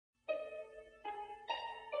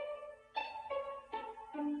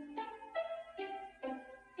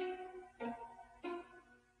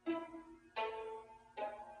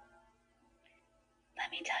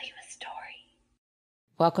me tell you a story.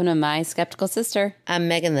 Welcome to My Skeptical Sister. I'm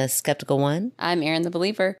Megan, the skeptical one. I'm Erin, the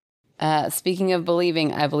believer. Speaking of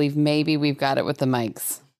believing, I believe maybe we've got it with the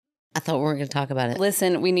mics. I thought we weren't going to talk about it.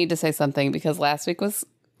 Listen, we need to say something because last week was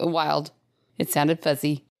wild. It sounded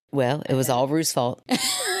fuzzy. Well, it was all Rue's fault.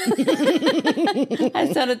 I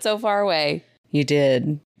sounded so far away. You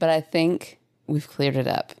did. But I think we've cleared it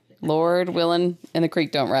up. Lord willing, and the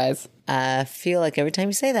creek don't rise. I feel like every time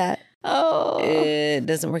you say that, it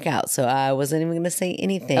doesn't work out. So I wasn't even going to say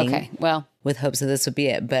anything. Okay, well. With hopes that this would be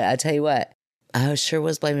it. But I tell you what, I sure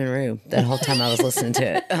was blaming Rue that whole time I was listening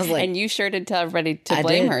to it. I was like, and you sure did tell everybody to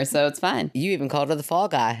blame her, so it's fine. You even called her the fall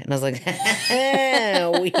guy. And I was like,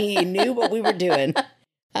 we knew what we were doing.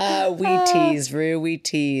 We tease, Rue. We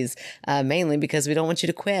tease. Mainly because we don't want you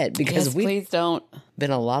to quit. Because please don't. Been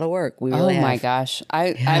a lot of work. We really have. Oh my gosh.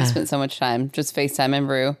 I've spent so much time just FaceTiming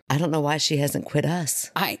Rue. I don't know why she hasn't quit us.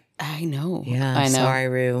 I know. Yeah, I know. Sorry,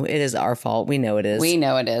 Rue. It is our fault. We know it is. We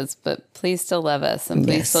know it is, but please still love us and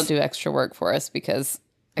please still do extra work for us because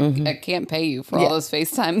I can't pay you for all those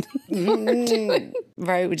FaceTime we're doing.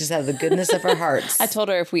 Right. We just have the goodness of our hearts. I told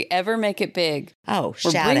her if we ever make it big, we're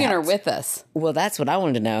bringing her with us. Well, that's what I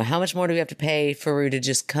wanted to know. How much more do we have to pay for Rue to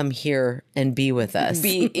just come here and be with us?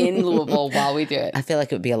 Be in Louisville while we do it. I feel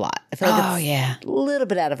like it would be a lot. I feel like it's a little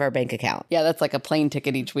bit out of our bank account. Yeah, that's like a plane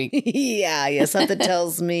ticket each week. Yeah. Something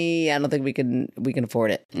tells me I don't think we can afford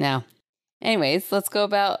it. No. Anyways, let's go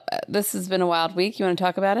about this has been a wild week. You want to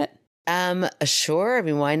talk about it? Sure. I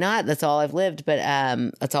mean, why not? That's all I've lived, but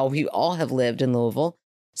that's all we all have lived in Louisville.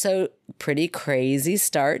 So pretty crazy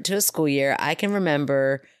start to a school year. I can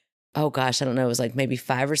remember, oh gosh, I don't know, it was like maybe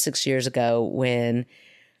 5 or 6 years ago when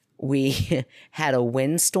we had a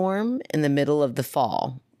windstorm in the middle of the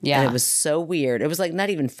fall. Yeah. And it was so weird. It was like not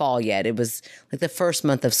even fall yet. It was like the first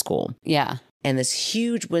month of school. Yeah. And this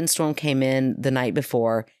huge windstorm came in the night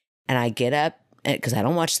before, and I get up because I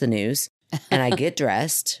don't watch the news. And I get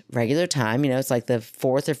dressed, regular time, it's like the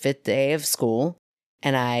 4th or 5th day of school.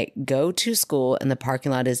 And I go to school and the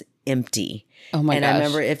parking lot is empty. Oh my gosh. And I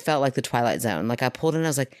remember it felt like the Twilight Zone. Like I pulled in, I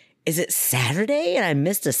was like, is it Saturday? And I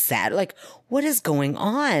missed a Saturday. Like, what is going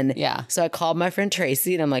on? Yeah. So I called my friend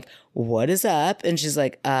Tracy and I'm like, what is up? And she's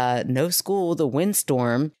like, no school, the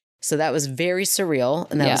windstorm. So that was very surreal.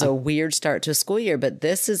 And that was a weird start to a school year. But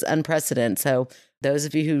this is unprecedented. So those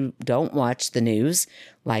of you who don't watch the news,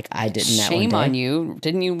 like I didn't. Shame on you.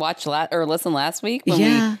 Didn't you watch or listen last week when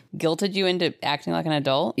we guilted you into acting like an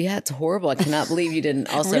adult? Yeah, it's horrible. I cannot believe you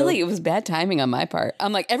didn't also. Really, it was bad timing on my part.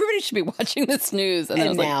 I'm like, everybody should be watching this news. And then I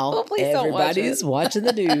was now like, oh, please don't watch everybody's watching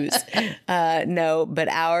the news. No, but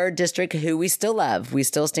our district, who we still love, we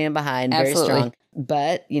still stand behind, very strong.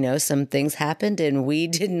 But, some things happened and we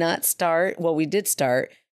did not start. Well, we did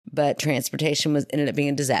start. But transportation ended up being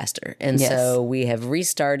a disaster. And so we have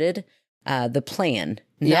restarted the plan.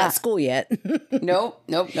 Not school yet. Nope.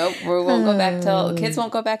 We won't go back kids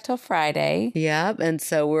won't go back till Friday. Yeah. And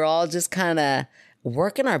so we're all just kind of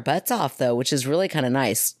working our butts off, though, which is really kind of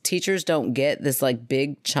nice. Teachers don't get this like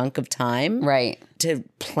big chunk of time to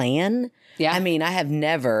plan. Yeah. I mean, I have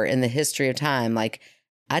never in the history of time,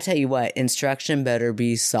 I tell you what, instruction better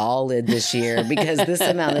be solid this year because this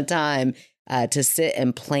amount of time to sit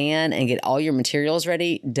and plan and get all your materials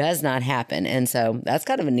ready does not happen. And so that's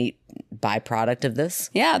kind of a neat byproduct of this.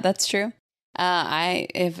 Yeah, that's true. I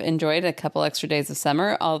have enjoyed a couple extra days of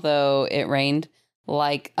summer, although it rained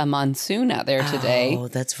like a monsoon out there today. Oh,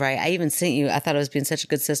 that's right. I even sent you, I thought I was being such a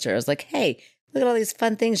good sister. I was like, hey, look at all these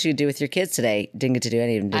fun things you do with your kids today. Didn't get to do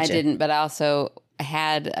any of them, did you? I didn't, but I also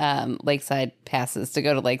had Lakeside passes to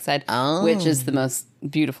go to Lakeside, which is the most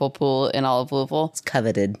beautiful pool in all of Louisville. It's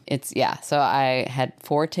coveted. So I had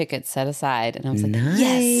 4 tickets set aside and I was like, nice.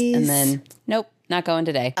 Yes. And then, nope, not going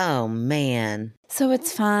today. Oh, man. So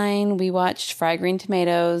it's fine. We watched Fried Green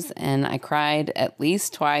Tomatoes and I cried at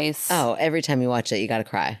least twice. Oh, every time you watch it, you got to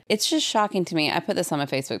cry. It's just shocking to me. I put this on my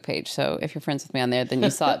Facebook page. So if you're friends with me on there, then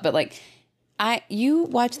you saw it. But you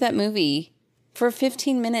watched that movie for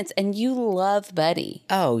 15 minutes and you love Buddy.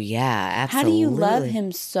 Oh, yeah, absolutely. How do you love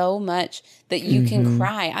him so much that you can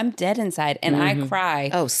cry? I'm dead inside and I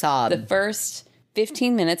cry. Oh, sob. The first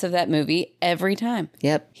 15 minutes of that movie every time.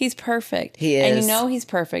 Yep. He's perfect. He is. And he's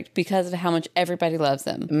perfect because of how much everybody loves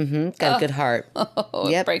him. Mm-hmm. Got a good heart. Oh,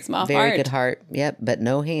 it breaks my heart. Very good heart. Yep. But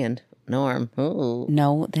no hand, no arm. Ooh.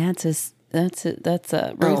 No, that's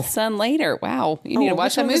Ruth's son later. Wow. You need to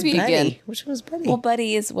watch that movie again. Which one was Buddy? Well,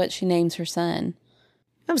 Buddy is what she names her son.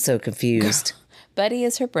 I'm so confused. Buddy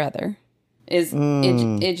is her brother. Is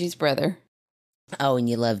Idgie's brother. Oh, and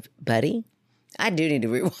you love Buddy? I do need to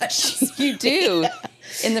rewatch this. You do.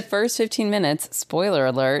 In the first 15 minutes, spoiler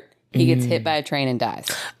alert, he gets hit by a train and dies.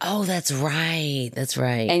 Oh, that's right. That's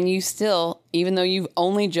right. And you still, even though you've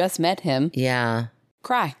only just met him,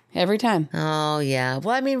 cry every time. Oh, yeah.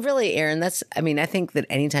 Well, I mean, really, Erin, I think that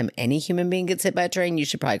anytime any human being gets hit by a train, you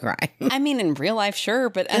should probably cry. I mean, in real life, sure.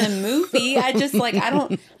 But in a movie,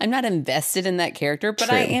 I'm not invested in that character, but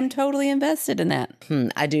True. I am totally invested in that.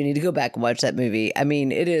 I do need to go back and watch that movie. I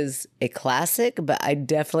mean, it is a classic, but I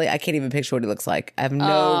can't even picture what he looks like. I have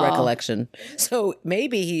no recollection. So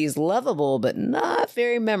maybe he's lovable, but not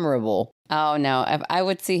very memorable. Oh, no. I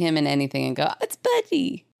would see him in anything and go, it's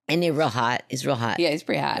Budgie. And he's real hot. He's real hot. Yeah, he's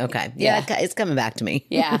pretty hot. Okay. Yeah, it's coming back to me.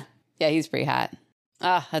 Yeah, he's pretty hot.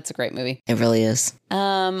 That's a great movie. It really is.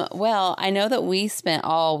 Well, I know that we spent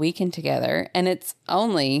all weekend together, and it's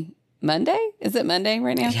only Monday. Is it Monday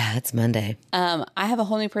right now? Yeah, it's Monday. I have a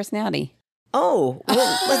whole new personality. Oh,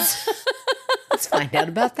 well, let's find out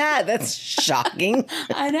about that. That's shocking.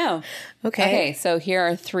 I know. Okay, so here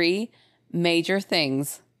are 3 major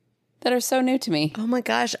things that are so new to me. Oh my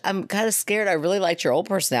gosh, I'm kind of scared. I really liked your old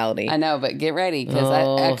personality. I know, but get ready because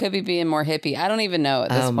I could be being more hippie. I don't even know at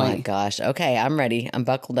this point. Oh my gosh. Okay, I'm ready. I'm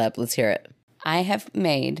buckled up. Let's hear it. I have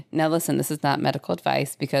made, now listen, this is not medical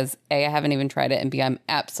advice because A, I haven't even tried it, and B, I'm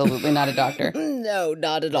absolutely not a doctor. No,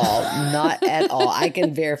 not at all. Not at all. I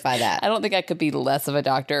can verify that. I don't think I could be less of a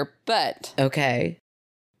doctor, but okay.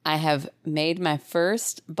 I have made my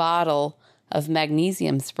first bottle of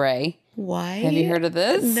magnesium spray. Why? Have you heard of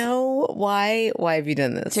this? No. Why? Why have you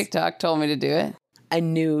done this? TikTok told me to do it. I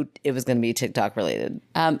knew it was going to be TikTok related.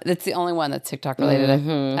 That's the only one that's TikTok related.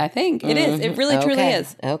 I think it is. It really truly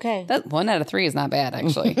is. Okay. That 1 out of 3 is not bad,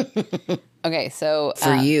 actually. Okay, so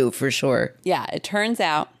for you, for sure. Yeah, it turns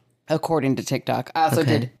out, according to TikTok, I also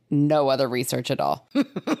did no other research at all.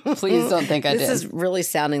 Please don't think I did. This is really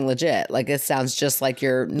sounding legit. Like it sounds just like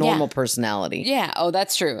your normal personality. Yeah. Oh,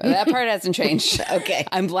 that's true. That part hasn't changed. Okay.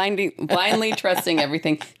 I'm blindly trusting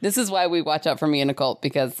everything. This is why we watch out for Me and Nicole,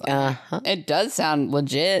 because it does sound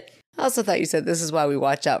legit. I also thought you said this is why we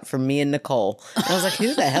watch out for Me and Nicole. And I was like,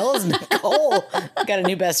 who the hell is Nicole? Got a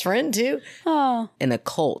new best friend too? Oh. In a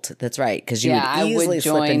cult. That's right. Because you would easily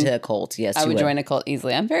slip into a cult. Yes, I would join a cult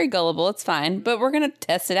easily. I'm very gullible. It's fine. But we're going to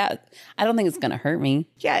test it out. I don't think it's going to hurt me.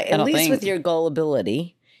 Yeah, at least with your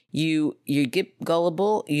gullibility, you get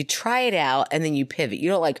gullible, you try it out, and then you pivot. You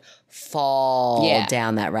don't like fall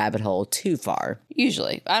down that rabbit hole too far.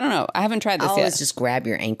 Usually. I don't know. I haven't tried this yet. Always just grab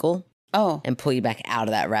your ankle. Oh. And pull you back out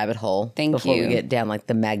of that rabbit hole. Before we get down like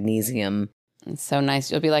the magnesium. It's so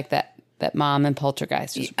nice. You'll be like that mom in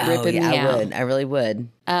Poltergeist. Just ripping me out. I would. I really would.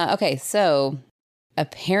 Okay, so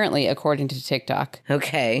apparently, according to TikTok,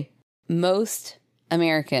 most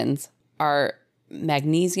Americans are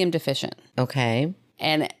magnesium deficient. Okay.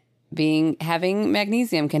 And having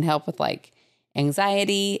magnesium can help with like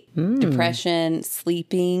anxiety, depression,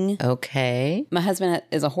 sleeping. Okay. My husband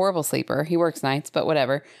is a horrible sleeper. He works nights, but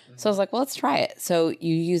whatever. So I was like, well, let's try it. So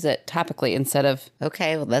you use it topically instead of...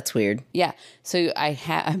 Okay, well, that's weird. Yeah. So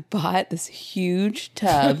I bought this huge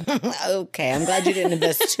tub. Okay, I'm glad you didn't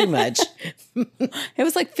invest too much. It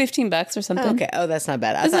was like $15 or something. Okay. Oh, that's not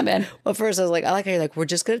bad. That's not bad. Well, first I was like, I like how you're like, we're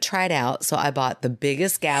just going to try it out. So I bought the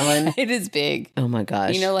biggest gallon. It is big. Oh my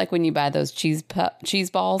gosh. You know, like when you buy those cheese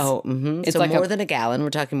balls? Oh, It's so like more than a gallon.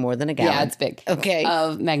 We're talking more than a gallon. Yeah, it's big. Okay.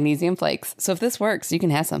 Of magnesium flakes. So if this works, you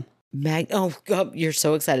can have some. Oh, you're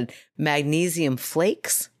so excited. Magnesium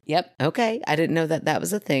flakes? Yep. Okay. I didn't know that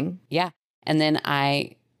was a thing. Yeah. And then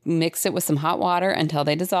I mixed it with some hot water until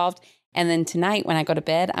they dissolved. And then tonight when I go to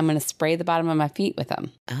bed, I'm going to spray the bottom of my feet with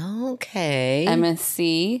them. Okay. I'm going to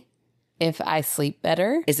see if I sleep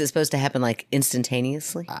better. Is it supposed to happen like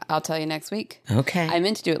instantaneously? I'll tell you next week. Okay. I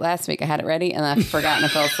meant to do it last week. I had it ready and I forgot and I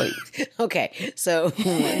fell asleep. Okay. So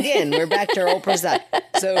again, we're back to our old personality.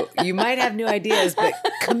 So you might have new ideas, but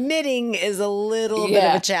committing is a little bit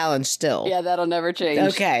of a challenge still. Yeah, that'll never change.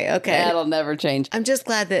 Okay. That'll never change. I'm just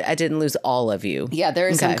glad that I didn't lose all of you. Yeah, there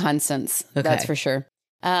are some constants. Okay. That's for sure.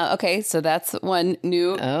 Okay, so that's one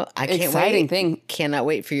new exciting thing. Cannot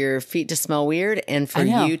wait for your feet to smell weird and for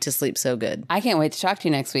you to sleep so good. I can't wait to talk to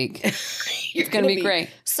you next week. It's going to be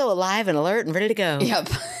great. So alive and alert and ready to go. Yep.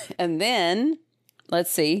 And then,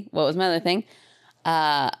 let's see, what was my other thing?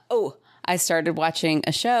 I started watching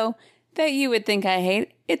a show that you would think I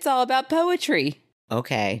hate. It's all about poetry.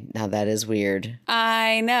 Okay, now that is weird.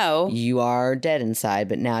 I know. You are dead inside,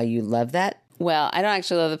 but now you love that? Well, I don't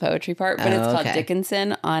actually love the poetry part, but it's called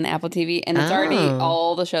Dickinson on Apple TV, and it's already,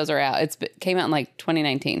 all the shows are out. It came out in like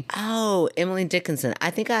 2019. Oh, Emily Dickinson.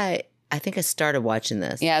 I think I I think I started watching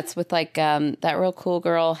this. Yeah, it's with like that real cool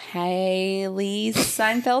girl, Haley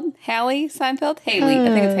Seinfeld. Haley Seinfeld? Haley. I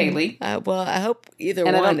think it's Haley. Well, I hope either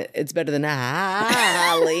one, it's better than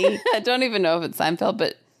Haley. I don't even know if it's Seinfeld,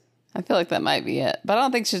 but I feel like that might be it. But I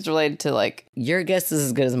don't think she's related to like... Your guess is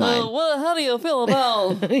as good as mine. Well, how do you feel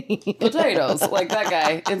about potatoes? Like that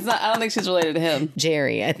guy. It's not. I don't think she's related to him.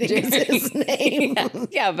 Jerry, I think is his name.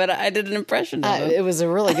 Yeah, but I did an impression of him. It was a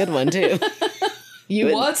really good one, too.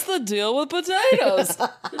 What's the deal with potatoes?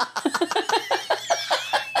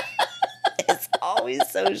 It's always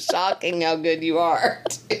so shocking how good you are,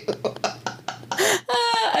 too.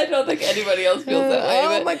 I don't think anybody else feels that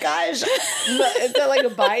way. Oh my gosh. Is that like a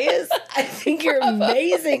bias? I think you're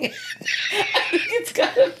amazing. I think it's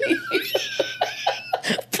gotta be.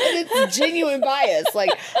 But it's genuine bias.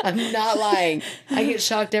 Like, I'm not lying. I get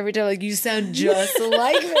shocked every time. Like, you sound just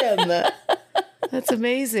like him. That's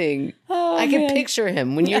amazing. Oh, I can picture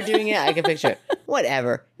him. When you're doing it, I can picture it.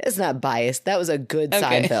 Whatever. It's not biased. That was a good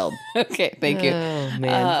Seinfeld. Okay, thank you. Oh,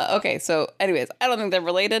 man. Okay, so anyways, I don't think they're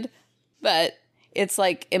related, but it's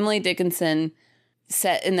like Emily Dickinson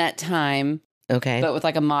set in that time. Okay. But with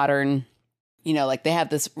like a modern, you know, like they have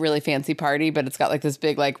this really fancy party, but it's got like this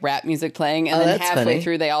big like rap music playing. And then halfway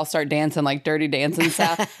through, they all start dancing like Dirty Dancing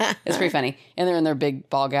stuff. It's pretty funny. And they're in their big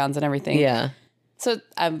ball gowns and everything. Yeah. So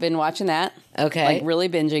I've been watching that. Okay. Like really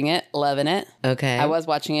binging it, loving it. Okay. I was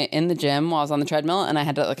watching it in the gym while I was on the treadmill, and I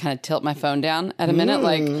had to like, kind of tilt my phone down at a minute,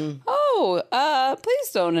 like,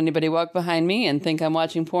 please don't anybody walk behind me and think I'm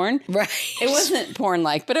watching porn. Right. It wasn't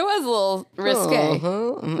porn-like, but it was a little risque.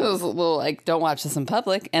 It was a little like, don't watch this in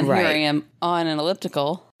public. And here I am on an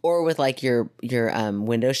elliptical. Or with like your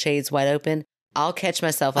window shades wide open. I'll catch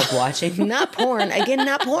myself like watching, not porn. Again,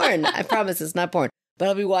 not porn. I promise it's not porn. But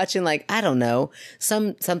I'll be watching like, I don't know,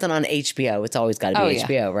 something on HBO. It's always got to be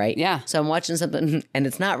HBO, right? Yeah. So I'm watching something and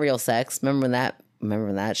it's not Real Sex. Remember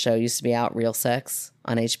when that show used to be out, Real Sex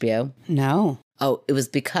on HBO? No. Oh, it was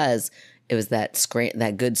because it was that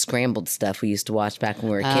good scrambled stuff we used to watch back when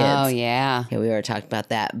we were kids. Oh, yeah. Yeah, we already talked about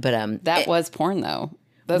that. But that was porn though.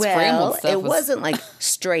 That scrambled stuff it wasn't like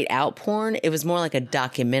straight out porn. It was more like a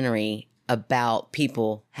documentary about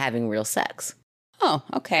people having real sex. Oh,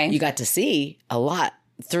 okay. You got to see a lot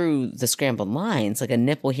through the scrambled lines, like a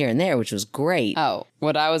nipple here and there, which was great. Oh,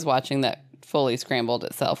 what I was watching that fully scrambled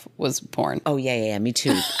itself was porn. Oh, yeah, me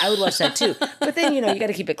too. I would watch that too. But then, you got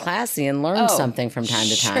to keep it classy and learn something from time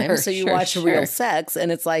to time. So you watch Real Sex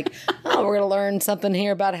and it's like, oh, we're going to learn something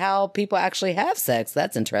here about how people actually have sex.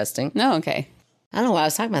 That's interesting. No, okay. I don't know why I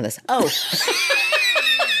was talking about this. Oh.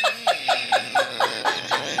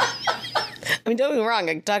 I mean, don't get me wrong,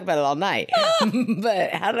 I can talk about it all night.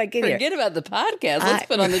 But how did I get here? Forget about the podcast. Let's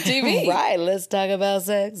put on the TV. Right, let's talk about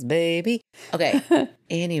sex, baby. Okay,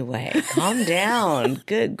 anyway, calm down.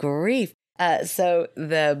 Good grief. So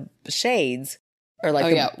the shades are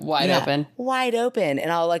like... wide open. Wide open.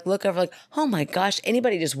 And I'll like look over like, oh my gosh,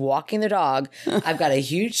 anybody just walking their dog. I've got a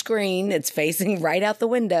huge screen. It's facing right out the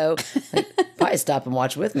window. Like, probably stop and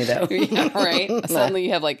watch with me though. Yeah, right. Suddenly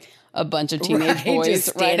you have like a bunch of teenage boys just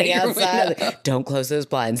standing outside. Like, don't close those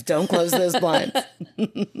blinds. Don't close those blinds.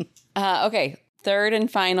 Okay. Third and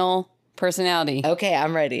final personality. Okay,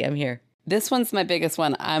 I'm ready. I'm here. This one's my biggest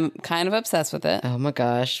one. I'm kind of obsessed with it. Oh my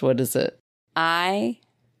gosh. What is it? I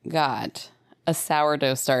got a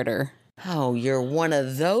sourdough starter. Oh, you're one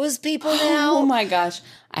of those people now? Oh my gosh.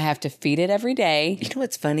 I have to feed it every day. You know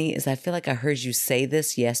what's funny is I feel like I heard you say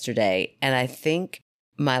this yesterday, and I think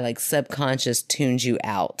my like subconscious tuned you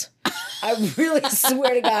out. I really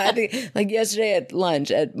swear to God. I think, like yesterday at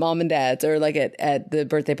lunch at mom and dad's or like at the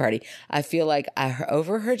birthday party, I feel like I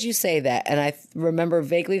overheard you say that. And I remember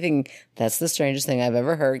vaguely thinking, that's the strangest thing I've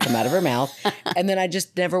ever heard come out of her mouth. And then I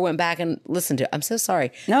just never went back and listened to it. I'm so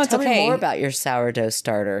sorry. No, it's Tell okay. me more about your sourdough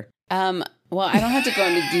starter. Well, I don't have to go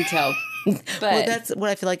into detail. But well, that's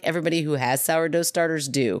what I feel like everybody who has sourdough starters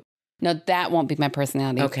do. No, that won't be my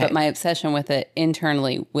personality. Okay. But my obsession with it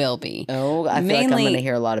internally will be. Oh, I feel like I'm going to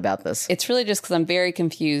hear a lot about this. It's really just because I'm very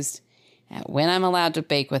confused at when I'm allowed to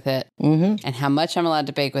bake with it and how much I'm allowed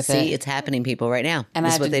to bake with it. See, it's happening, people, right now. And I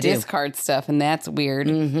have to discard stuff, and that's weird.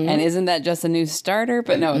 And isn't that just a new starter?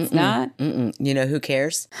 But no, it's not. You know who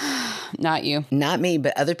cares? Not you. Not me,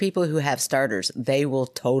 but other people who have starters. They will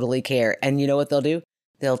totally care. And you know what they'll do?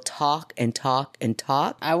 They'll talk and talk and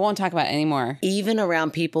talk. I won't talk about it anymore. Even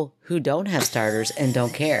around people who don't have starters and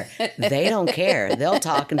don't care. They don't care. They'll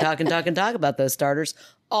talk and talk and talk and talk about those starters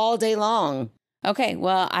all day long. Okay,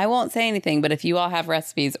 well, I won't say anything, but if you all have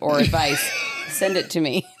recipes or advice, send it to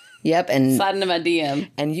me. Yep. And slide into my DM.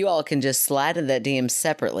 And you all can just slide into that DM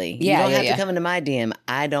separately. Yeah, you don't have to come into my DM.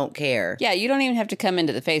 I don't care. Yeah, you don't even have to come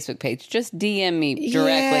into the Facebook page. Just DM me directly.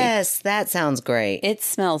 Yes, that sounds great. It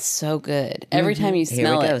smells so good. Every time you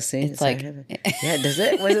smell it, see? It's like... Yeah, does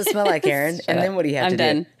it? What does it smell like, Aaron? And then what do you have to do?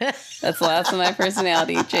 I'm done. That's the last of my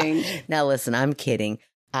personality change. Now listen, I'm kidding.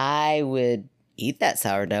 I would eat that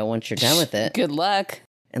sourdough once you're done with it. Good luck.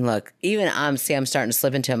 And look, even I'm starting to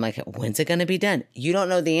slip into it. I'm like, when's it going to be done? You don't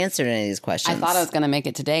know the answer to any of these questions. I thought I was going to make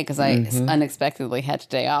it today because I unexpectedly had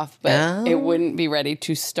today off, but it wouldn't be ready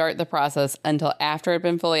to start the process until after it had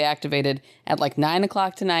been fully activated at like 9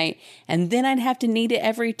 o'clock tonight. And then I'd have to knead it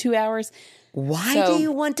every 2 hours. Why do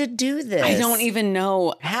you want to do this? I don't even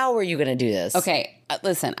know. How are you going to do this? Okay,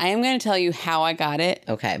 listen, I am going to tell you how I got it.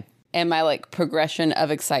 Okay. And my like progression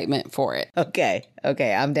of excitement for it. Okay.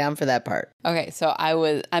 I'm down for that part. Okay. So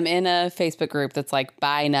I'm in a Facebook group that's like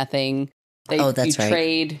buy nothing. That's right.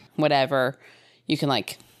 Trade whatever. You can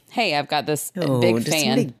like, hey, I've got this big does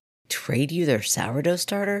fan. Somebody trade you their sourdough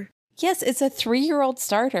starter? Yes, it's a 3-year-old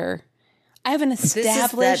starter. I have an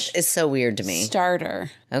established that is so weird to me.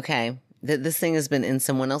 Starter. Okay. This thing has been in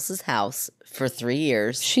someone else's house for 3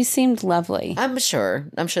 years. She seemed lovely. I'm sure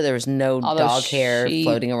there was no dog hair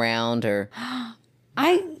floating around or...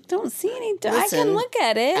 I don't see any dog. I can look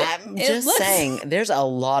at it. I'm just saying, there's a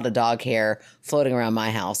lot of dog hair floating around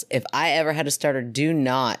my house. If I ever had a starter, do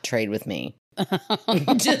not trade with me.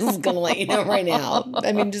 Just going to let you know right now.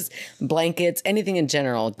 I mean, just blankets, anything in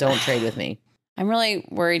general, don't trade with me. I'm really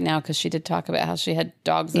worried now because she did talk about how she had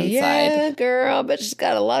dogs inside. Yeah, girl. I bet she's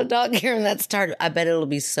got a lot of dog hair in that starter. I bet it'll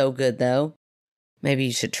be so good, though. Maybe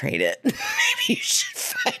you should trade it. Maybe you should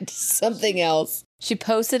find something else. She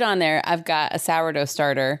posted on there, I've got a sourdough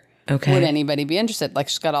starter. Okay. Would anybody be interested? Like,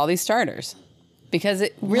 she's got all these starters. Because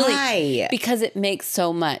it really... Why? Because it makes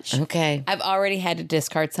so much. Okay. I've already had to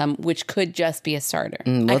discard some, which could just be a starter.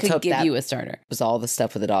 I could give you a starter. It was all the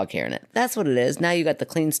stuff with the dog hair in it. That's what it is. Now you got the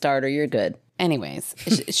clean starter. You're good. Anyways,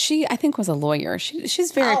 she I think was a lawyer.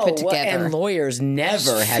 She's very put together. And lawyers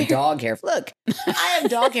never have dog hair. Look, I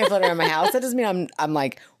have dog hair floating around my house. That doesn't mean I'm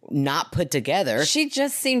like not put together. She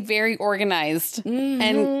just seemed very organized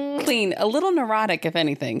and clean. A little neurotic, if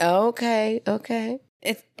anything. Okay.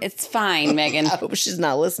 It's fine, Megan. I hope she's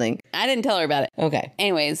not listening. I didn't tell her about it. Okay.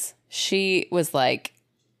 Anyways, she was like,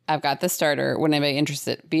 I've got the starter. Would anybody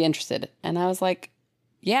be interested? And I was like,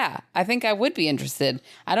 yeah, I think I would be interested.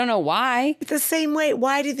 I don't know why. The same way.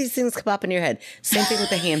 Why do these things come up in your head? Same thing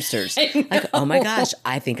with the hamsters. Like, oh my gosh,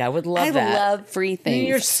 I think I would love that. I love free things.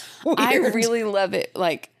 You're so weird. I really love it.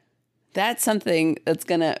 Like, that's something that's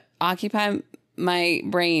going to occupy my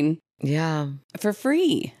brain. Yeah. For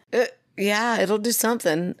free. Yeah, it'll do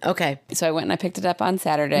something. Okay. So I went and I picked it up on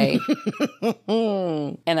Saturday.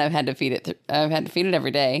 And I've had to feed it. I've had to feed it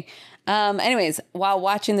every day. Anyways, while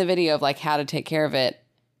watching the video of like how to take care of it,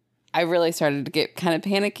 I really started to get kind of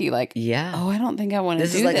panicky. Like, yeah. Oh, I don't think I want to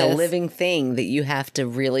do this. This is like a living thing that you have to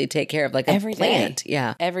really take care of, like every plant.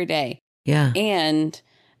 Yeah. Every day. Yeah. And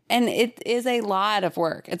it is a lot of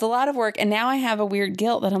work. It's a lot of work. And now I have a weird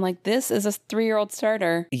guilt that I'm like, this is a 3-year-old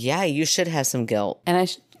starter. Yeah, you should have some guilt. And I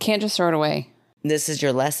can't just throw it away. This is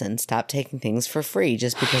your lesson. Stop taking things for free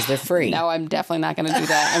just because they're free. No, I'm definitely not going to do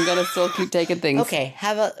that. I'm going to still keep taking things. Okay,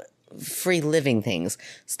 have a free living things.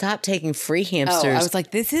 Stop taking free hamsters. Oh, I was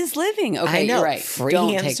like, this is living. Okay, I know. You're right. Free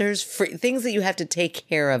hamsters, free things that you have to take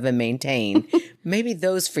care of and maintain. Maybe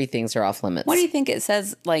those free things are off limits. What do you think it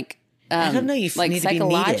says? Like, I don't know. You like need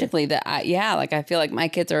psychologically to be needed. that like I feel like my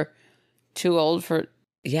kids are too old for.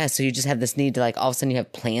 Yeah, so you just have this need to like all of a sudden you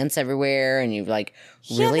have plants everywhere and you like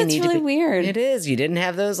really need really to be weird. It is. You didn't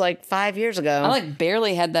have those like 5 years ago. I like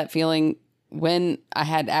barely had that feeling when I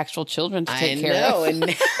had actual children to take care of.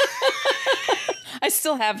 And I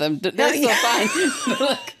still have them. They're still fine.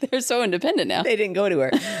 Look, they're so independent now. They didn't go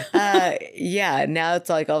anywhere. Yeah, now it's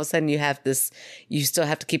like all of a sudden you have this, you still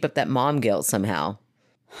have to keep up that mom guilt somehow.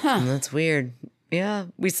 Huh. And that's weird. Yeah,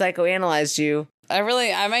 we psychoanalyzed you. I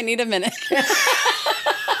might need a minute.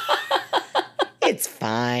 It's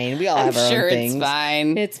fine. We all have our own things. It's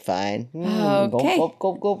fine. It's fine. Okay.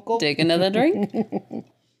 Go. Take another drink.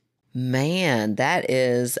 Man, that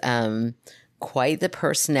is quite the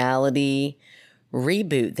personality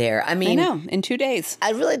reboot there. I mean, I know, in 2 days.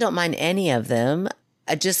 I really don't mind any of them.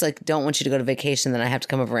 I just like don't want you to go to vacation, then I have to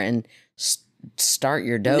come over and start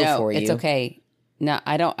your dough for you. It's okay. No,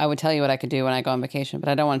 I don't. I would tell you what I could do when I go on vacation, but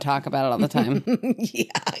I don't want to talk about it all the time.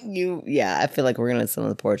 Yeah, I feel like we're going to sit on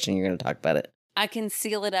the porch and you're going to talk about it. I can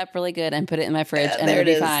seal it up really good and put it in my fridge and it'll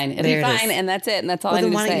be fine. It'll be fine and that's it. And that's all I need to say.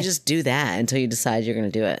 Then why don't you just do that until you decide you're going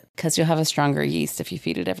to do it? Because you'll have a stronger yeast if you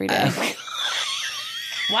feed it every day.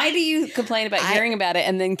 Why do you complain about hearing about it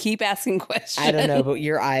and then keep asking questions? I don't know, but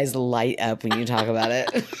your eyes light up when you talk about it.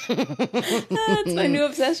 It's my new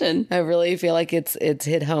obsession. I really feel like it's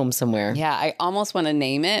hit home somewhere. Yeah, I almost want to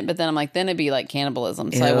name it, but then I'm like, then it'd be like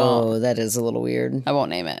cannibalism, so I won't. Oh, that is a little weird. I won't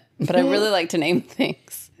name it, but I really like to name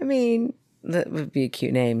things. I mean, that would be a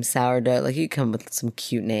cute name. Sourdough. Like, you come with some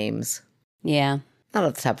cute names. Yeah. Not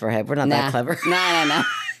off the top of our head. We're not that clever. No. I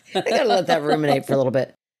gotta let that ruminate for a little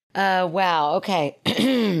bit. Wow. Okay.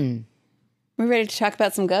 We're ready to talk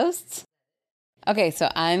about some ghosts? Okay,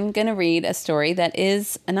 so I'm going to read a story that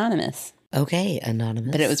is anonymous. Okay,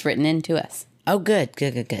 anonymous. But it was written in to us. Oh, good.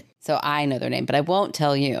 So I know their name, but I won't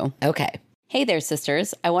tell you. Okay. Hey there,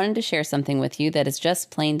 sisters. I wanted to share something with you that is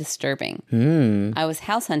just plain disturbing. I was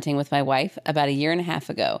house hunting with my wife about 1.5 years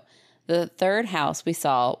ago. The third house we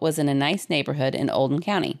saw was in a nice neighborhood in Oldham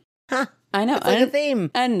County. Huh. I know. That's like a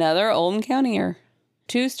theme. Another Oldham Countier.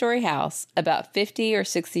 2-story house, about 50 or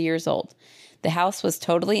 60 years old. The house was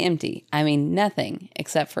totally empty. I mean, nothing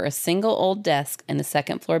except for a single old desk in a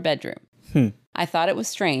second-floor bedroom. I thought it was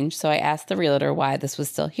strange, so I asked the realtor why this was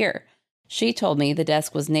still here. She told me the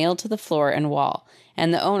desk was nailed to the floor and wall,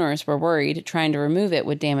 and the owners were worried trying to remove it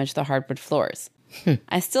would damage the hardwood floors.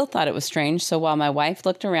 I still thought it was strange, so while my wife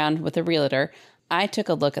looked around with the realtor, I took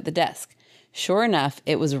a look at the desk. Sure enough,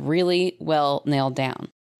 it was really well nailed down.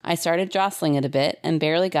 I started jostling it a bit and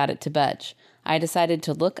barely got it to budge. I decided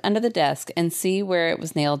to look under the desk and see where it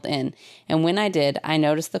was nailed in, and when I did, I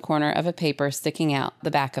noticed the corner of a paper sticking out the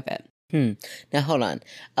back of it. Now, hold on.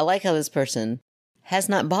 I like how this person has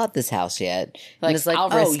not bought this house yet. Like, and it's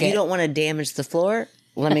like, you don't want to damage the floor?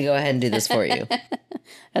 Let me go ahead and do this for you.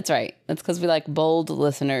 That's right. That's because we like bold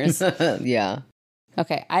listeners. Yeah.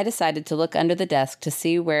 Okay, I decided to look under the desk to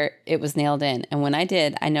see where it was nailed in, and when I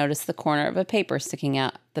did, I noticed the corner of a paper sticking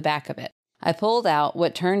out the back of it. I pulled out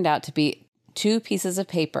what turned out to be 2 pieces of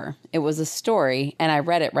paper. It was a story, and I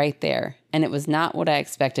read it right there, and it was not what I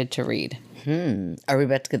expected to read. Are we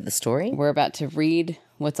about to get the story? We're about to read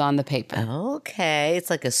what's on the paper. Okay, it's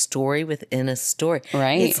like a story within a story.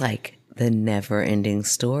 Right. It's like the never-ending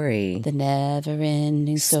story. The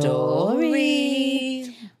never-ending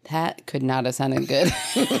story. That could not have sounded good.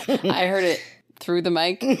 I heard it through the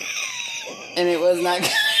mic, and it was not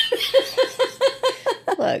good.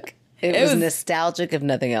 Look, it was nostalgic if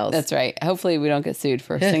nothing else. That's right. Hopefully we don't get sued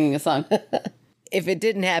for singing a song. If it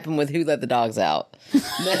didn't happen with Who Let the Dogs Out,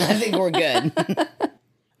 then I think we're good.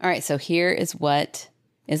 All right, so here is what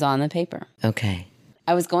is on the paper. Okay.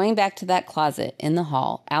 I was going back to that closet in the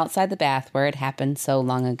hall outside the bath where it happened so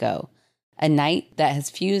long ago. A night that has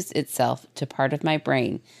fused itself to part of my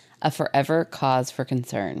brain, a forever cause for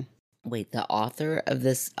concern. Wait, the author of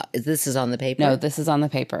this is on the paper? No, this is on the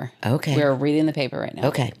paper. Okay. We're reading the paper right now.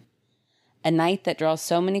 Okay. A night that draws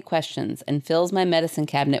so many questions and fills my medicine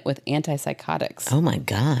cabinet with antipsychotics. Oh my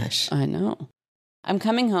gosh. I know. I'm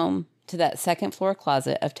coming home to that second floor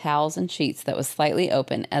closet of towels and sheets that was slightly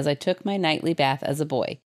open as I took my nightly bath as a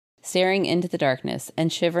boy. Staring into the darkness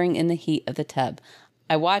and shivering in the heat of the tub,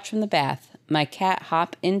 I watch from the bath my cat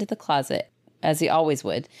hop into the closet, as he always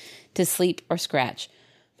would, to sleep or scratch,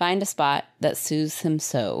 find a spot that soothes him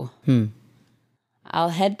so. I'll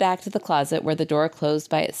head back to the closet where the door closed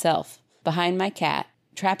by itself, behind my cat,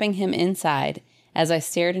 trapping him inside as I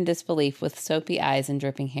stared in disbelief with soapy eyes and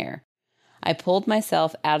dripping hair. I pulled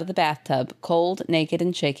myself out of the bathtub, cold, naked,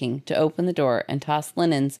 and shaking, to open the door and toss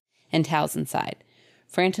linens and towels inside,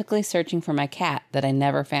 frantically searching for my cat that I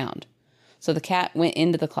never found. So the cat went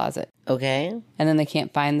into the closet. Okay. And then they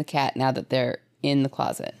can't find the cat now that they're in the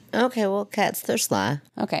closet. Okay, well, cats, they're sly.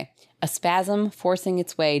 Okay. A spasm forcing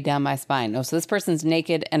its way down my spine. Oh, so this person's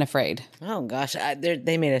naked and afraid. Oh, gosh.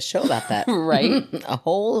 They made a show about that. Right? A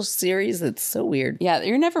whole series that's so weird. Yeah,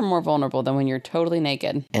 you're never more vulnerable than when you're totally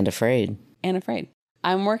naked. And afraid.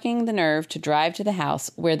 I'm working the nerve to drive to the house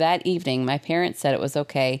where that evening my parents said it was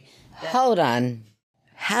okay. Hold on.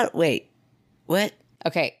 Wait. What?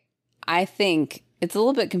 Okay. I think it's a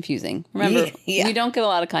little bit confusing. Remember, we don't give a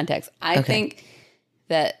lot of context. I think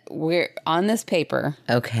that we're on this paper.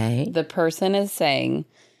 Okay. The person is saying,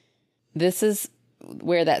 this is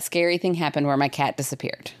where that scary thing happened where my cat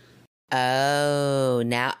disappeared. Oh,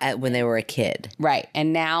 now when they were a kid. Right.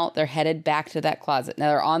 And now they're headed back to that closet. Now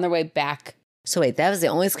they're on their way back. So wait, that was the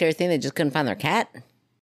only scary thing? They just couldn't find their cat?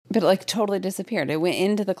 But it totally disappeared. It went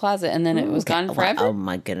into the closet and then it was gone forever. Oh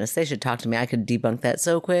my goodness. They should talk to me. I could debunk that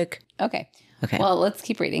so quick. Okay. Well, let's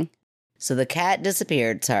keep reading. So the cat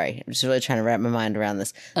disappeared. Sorry. I'm just really trying to wrap my mind around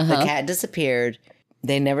this. The cat disappeared.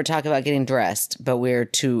 They never talk about getting dressed, but we're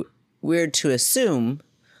to assume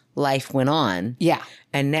life went on. Yeah.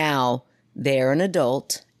 And now they're an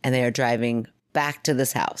adult and they are driving back to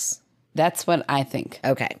this house. That's what I think.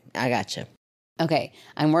 Okay, I gotcha. Okay,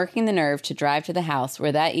 I'm working the nerve to drive to the house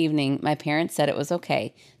where that evening my parents said it was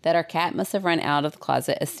okay, that our cat must have run out of the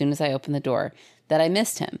closet as soon as I opened the door, that I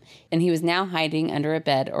missed him, and he was now hiding under a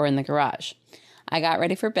bed or in the garage. I got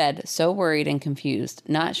ready for bed, so worried and confused,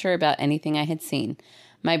 not sure about anything I had seen,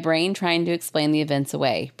 my brain trying to explain the events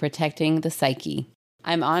away, protecting the psyche.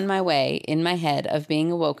 I'm on my way, in my head, of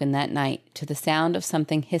being awoken that night to the sound of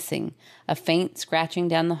something hissing, a faint scratching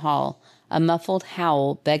down the hall, a muffled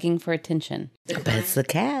howl begging for attention. I bet it's the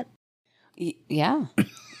cat. Yeah.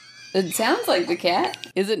 It sounds like the cat.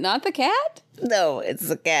 Is it not the cat? No, it's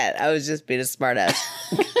the cat. I was just being a smartass.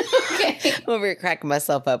 Okay. I'm over here cracking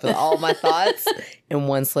myself up with all my thoughts, and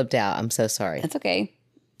one slipped out. I'm so sorry. That's okay.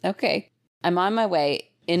 Okay. I'm on my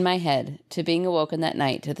way, in my head, to being awoken that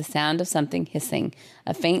night to the sound of something hissing,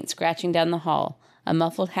 a faint scratching down the hall, a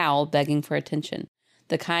muffled howl begging for attention.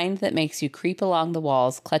 The kind that makes you creep along the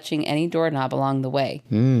walls, clutching any doorknob along the way.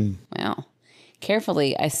 Wow.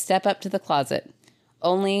 Carefully, I step up to the closet.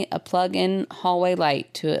 Only a plug-in hallway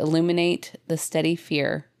light to illuminate the steady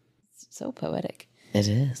fear. It's so poetic. It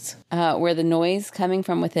is. Where the noise coming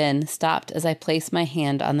from within stopped as I placed my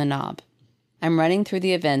hand on the knob. I'm running through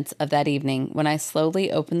the events of that evening when I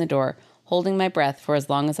slowly opened the door, holding my breath for as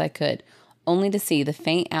long as I could, only to see the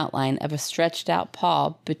faint outline of a stretched out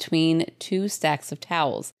paw between two stacks of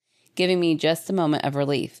towels, giving me just a moment of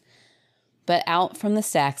relief. But out from the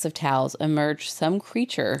stacks of towels emerged some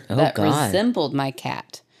creature that resembled my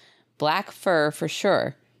cat. Black fur for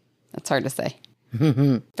sure. That's hard to say.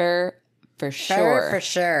 Fur for sure. Fur for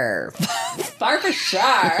sure. Fur for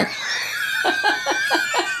sure.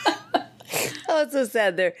 Oh, it's so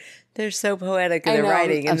sad. They're so poetic in their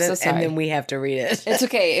writing, and then we have to read it. It's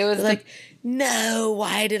okay. It was like, no,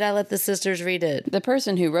 why did I let the sisters read it? The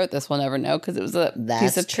person who wrote this will never know because it was a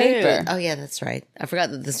piece of paper. Oh, yeah, that's right. I forgot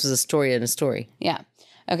that this was a story in a story. Yeah.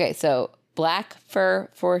 Okay, so black fur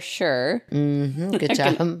for sure. Mm-hmm. Good job.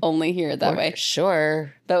 I can only hear it that way.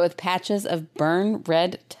 Sure. But with patches of burn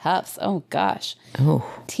red tufts. Oh, gosh. Oh.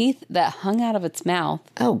 Teeth that hung out of its mouth.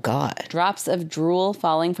 Oh, God. Drops of drool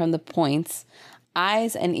falling from the points.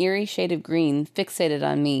 Eyes an eerie shade of green fixated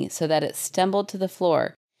on me so that it stumbled to the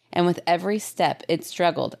floor. And with every step, it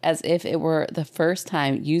struggled as if it were the first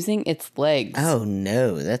time using its legs. Oh,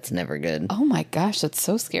 no. That's never good. Oh, my gosh. That's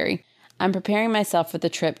so scary. I'm preparing myself for the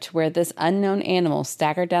trip to where this unknown animal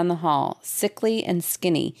staggered down the hall, sickly and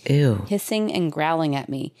skinny, Ew. hissing and growling at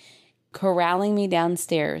me, corralling me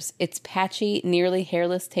downstairs, its patchy, nearly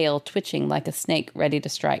hairless tail twitching like a snake ready to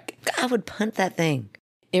strike. I would punt that thing.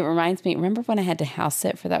 It reminds me, remember when I had to house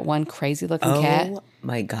sit for that one crazy-looking cat? Oh,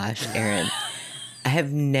 my gosh, Erin. I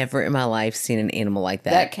have never in my life seen an animal like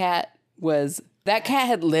that. That cat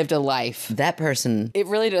had lived a life. That person. It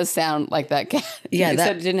really does sound like that cat. Yeah.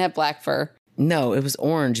 Except it didn't have black fur. No, it was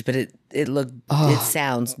orange, but it looked, it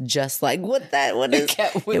sounds just like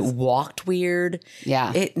it walked weird.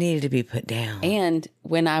 Yeah. It needed to be put down. And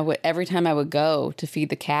every time I would go to feed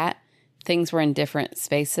the cat, things were in different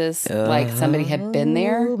spaces. Like somebody had been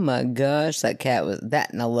there. Oh my gosh. That cat was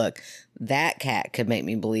that. Now look, that cat could make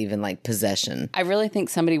me believe in like possession. I really think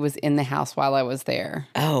somebody was in the house while I was there.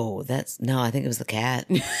 Oh, I think it was the cat.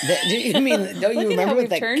 Don't you remember what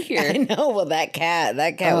that turned here? I know. Well, that cat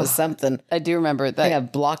was something. I do remember that. I think I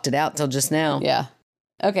blocked it out till just now. Yeah.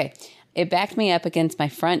 Okay. It backed me up against my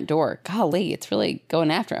front door. Golly, it's really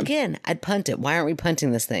going after him. Again, I'd punt it. Why aren't we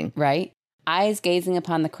punting this thing? Right. Eyes gazing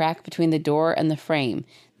upon the crack between the door and the frame.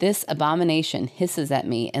 This abomination hisses at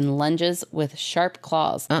me and lunges with sharp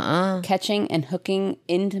claws, catching and hooking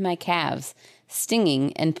into my calves,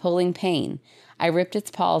 stinging and pulling pain. I ripped its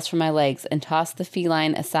paws from my legs and tossed the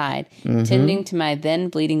feline aside, tending to my then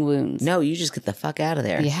bleeding wounds. No, you just get the fuck out of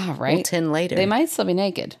there. Yeah, right? We'll tend later. They might still be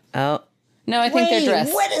naked. Oh. No, I think they're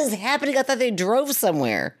dressed. What is happening? I thought they drove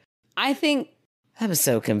somewhere. I was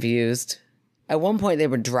so confused. At one point, they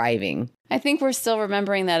were driving. I think we're still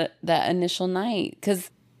remembering that initial night because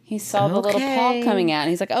he saw the little paw coming out and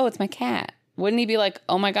he's like, oh, it's my cat. Wouldn't he be like,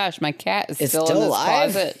 oh my gosh, my cat is still in this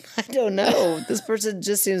alive? closet? I don't know. This person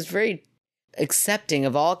just seems very accepting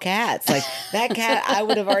of all cats. Like that cat, I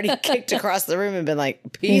would have already kicked across the room and been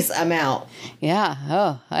like, peace, I'm out. Yeah.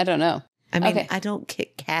 Oh, I don't know. I mean, I don't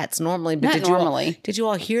kick cats normally, but normally. Did you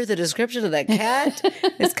all hear the description of that cat?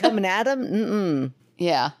 It's coming at him? Mm-mm.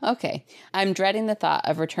 Yeah, okay. I'm dreading the thought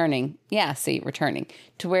of returning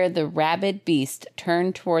to where the rabid beast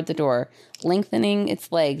turned toward the door, lengthening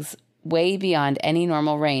its legs way beyond any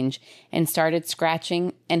normal range, and started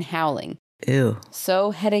scratching and howling. Ew. So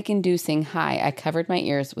headache-inducing high, I covered my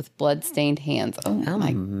ears with blood-stained hands. Oh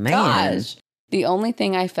my gosh. The only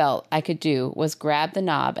thing I felt I could do was grab the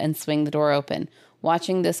knob and swing the door open,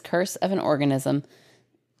 watching this curse of an organism.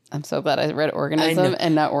 I'm so glad I read organism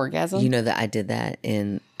and not orgasm. You know that I did that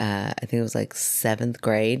in, I think it was like 7th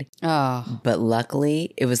grade. Oh. But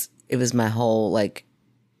luckily, it was my whole, like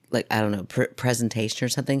I don't know, presentation or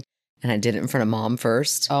something. And I did it in front of Mom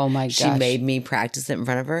first. Oh my gosh. She made me practice it in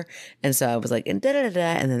front of her. And so I was like, and da-da-da-da,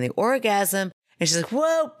 and then the orgasm. And she's like,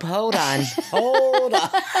 whoa, hold on. Hold on.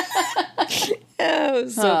 It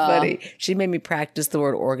was so funny. She made me practice the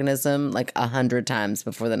word organism like 100 times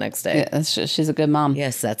before the next day. Yeah, she's a good mom.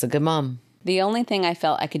 Yes, that's a good mom. The only thing I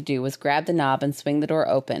felt I could do was grab the knob and swing the door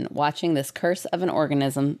open, watching this curse of an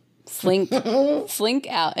organism slink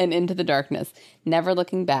out and into the darkness, never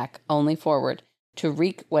looking back, only forward, to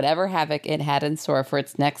wreak whatever havoc it had in store for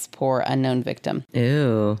its next poor unknown victim.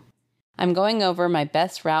 Ew. I'm going over my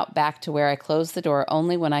best route back to where I closed the door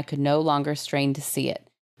only when I could no longer strain to see it.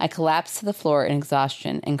 I collapsed to the floor in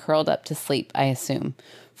exhaustion and curled up to sleep, I assume.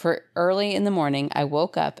 For early in the morning, I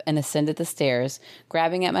woke up and ascended the stairs,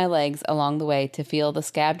 grabbing at my legs along the way to feel the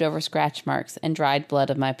scabbed-over scratch marks and dried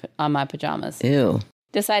blood on my pajamas. Ew.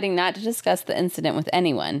 Deciding not to discuss the incident with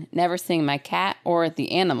anyone, never seeing my cat or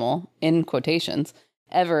the animal, in quotations,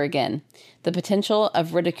 ever again. The potential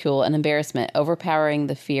of ridicule and embarrassment overpowering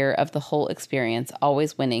the fear of the whole experience,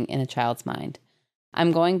 always winning in a child's mind.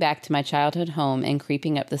 I'm going back to my childhood home and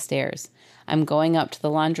creeping up the stairs. I'm going up to the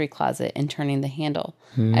laundry closet and turning the handle.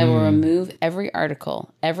 I will remove every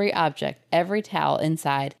article, every object, every towel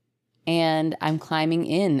inside, and I'm climbing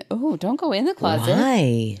in. Oh, don't go in the closet.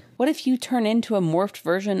 Why? What if you turn into a morphed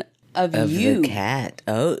version of you? The cat.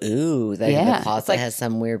 Oh, ooh. The closet has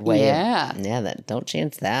some weird way. Yeah. Don't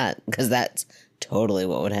chance that, because that's totally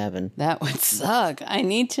what would happen. That would suck. I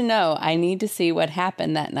need to know. I need to see what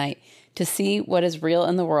happened that night, to see what is real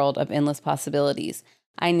in the world of endless possibilities.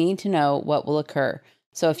 I need to know what will occur.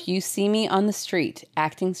 So if you see me on the street,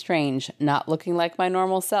 acting strange, not looking like my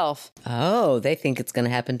normal self. Oh, they think it's going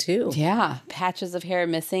to happen too. Yeah. Patches of hair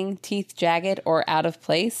missing, teeth jagged or out of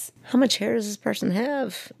place. How much hair does this person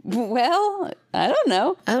have? Well, I don't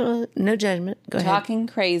know. No judgment. Go ahead. Talking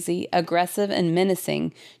crazy, aggressive, and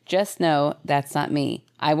menacing. Just know that's not me.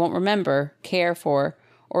 I won't remember, care for,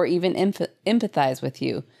 or even empathize with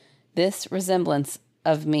you. This resemblance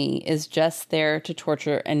of me is just there to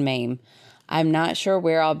torture and maim. I'm not sure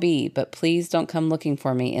where I'll be, but please don't come looking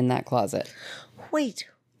for me in that closet. Wait.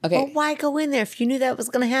 Okay. Well, why go in there if you knew that was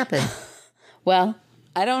going to happen? Well,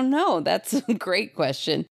 I don't know. That's a great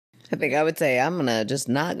question. I think I would say I'm going to just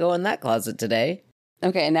not go in that closet today.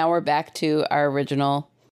 Okay, now we're back to our original.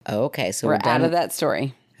 Okay, so we're out of that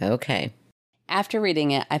story. Okay. After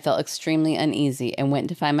reading it, I felt extremely uneasy and went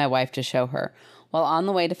to find my wife to show her. While on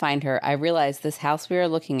the way to find her, I realized this house we were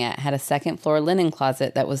looking at had a second-floor linen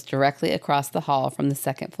closet that was directly across the hall from the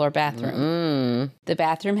second-floor bathroom. The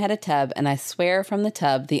bathroom had a tub, and I swear from the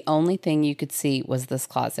tub, the only thing you could see was this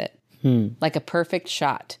closet. Like a perfect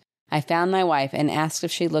shot. I found my wife and asked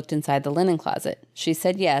if she looked inside the linen closet. She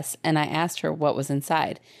said yes, and I asked her what was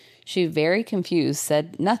inside. She, very confused,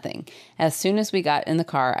 said nothing. As soon as we got in the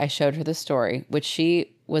car, I showed her the story, which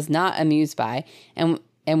she was not amused by, and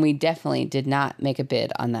we definitely did not make a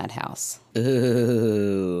bid on that house.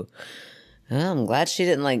 Ooh. Well, I'm glad she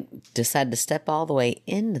didn't decide to step all the way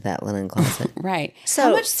into that linen closet. Right. So,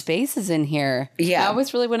 how much space is in here? Yeah. I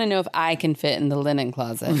always really want to know if I can fit in the linen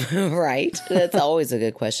closet. Right. That's always a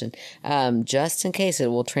good question. Just in case it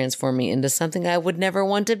will transform me into something I would never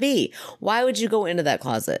want to be. Why would you go into that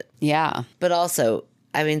closet? Yeah. But also,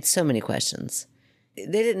 I mean, so many questions.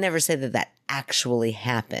 They didn't never say that actually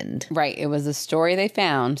happened. Right. It was a story they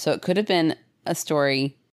found. So it could have been a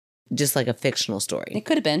story. Just like a fictional story. It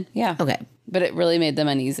could have been. Yeah. Okay. But it really made them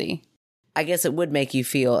uneasy. I guess it would make you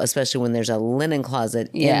feel, especially when there's a linen closet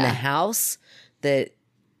in the house, that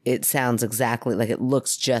it sounds exactly like it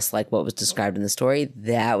looks just like what was described in the story.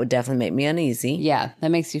 That would definitely make me uneasy. Yeah.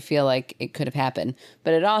 That makes you feel like it could have happened.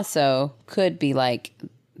 But it also could be like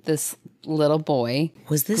this little boy.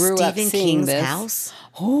 Was this Stephen King's house?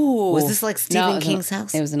 Oh. Was this like Stephen King's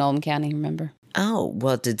house? It was in Oldham County, remember? Oh,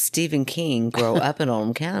 well, did Stephen King grow up in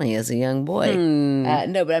Oldham County as a young boy?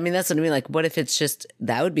 No, but I mean, that's what I mean. Like, what if it's just,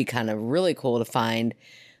 that would be kind of really cool to find,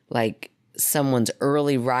 like, someone's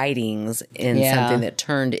early writings in something that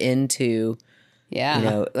turned into, you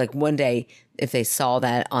know, like one day if they saw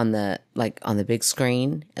that on the big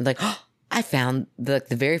screen and like, oh, I found the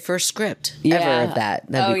very first script ever of that.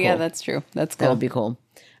 That'd be cool. Yeah, that's true. That's cool. That would be cool.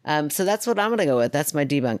 So that's what I'm going to go with. That's my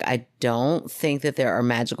debunk. I don't think that there are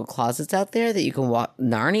magical closets out there that you can walk.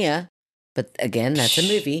 Narnia. But again, that's a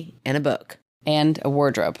movie and a book. And a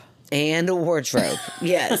wardrobe. And a wardrobe.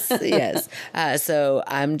 Yes, yes. So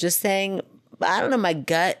I'm just saying, I don't know, my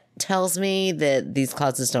gut tells me that these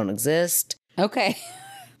closets don't exist. Okay.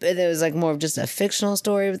 It was like more of just a fictional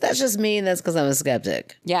story, but that's just me, and that's because I'm a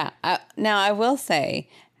skeptic. Yeah. Now, I will say,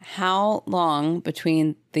 how long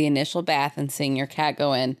between the initial bath and seeing your cat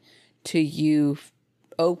go in to you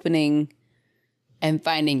opening and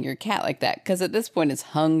finding your cat like that? Because at this point, it's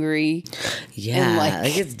hungry. Yeah,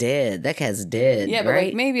 like it's dead. That cat's dead. Yeah, but right?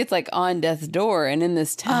 like maybe it's like on death's door, and in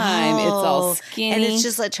this time, it's all skinny. And it's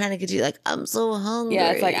just like trying to get you like, I'm so hungry.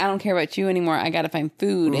 Yeah, it's like, I don't care about you anymore. I got to find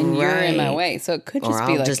food, and you're in my way. So it could just or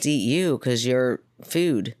be I'll like, just eat you because you're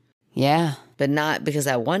food. Yeah. But not because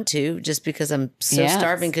I want to, just because I'm so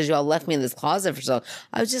starving because you all left me in this closet for so.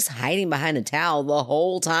 I was just hiding behind a towel the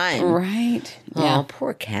whole time. Right. Yeah. Oh,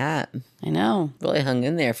 poor cat. I know. Really hung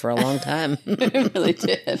in there for a long time. It really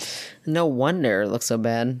did. No wonder it looks so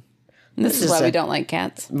bad. This is why we don't like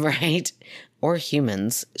cats. Right. Or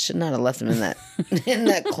humans. Should not have left them in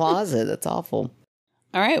that closet. That's awful.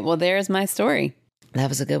 All right. Well, there's my story. That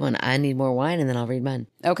was a good one. I need more wine and then I'll read mine.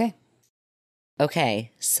 Okay.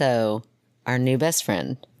 Okay. So our new best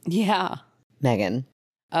friend. Yeah. Megan.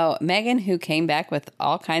 Oh, Megan, who came back with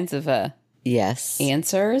all kinds of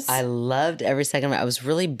answers. I loved every second of it. I was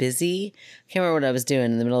really busy. I can't remember what I was doing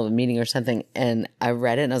in the middle of a meeting or something. And I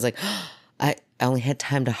read it and I was like, oh, I only had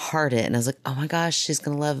time to heart it. And I was like, oh my gosh, she's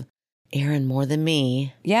going to love Erin more than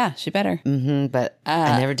me. Yeah, she better. Mm-hmm, but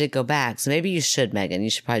I never did go back. So maybe you should, Megan. You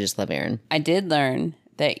should probably just love Erin. I did learn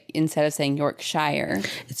that instead of saying Yorkshire,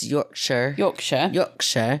 it's Yorkshire.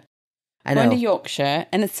 Yorkshire. I know. Going to Yorkshire,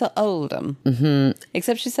 and it's to Oldham. Mm-hmm.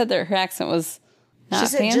 Except she said that her accent was not She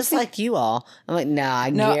said, fancy. just like you all. I'm like, no,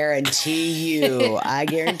 I guarantee you. I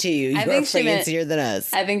guarantee you. You're fancier than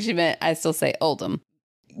us. I think she meant I still say Oldham.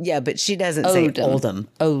 Yeah, but she doesn't say Oldham.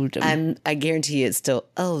 Oldham. I guarantee you it's still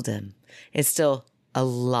Oldham. It's still a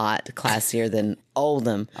lot classier than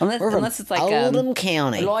Oldham. Unless it's like Oldham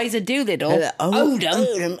County. Eliza Doolittle. Oldham I'll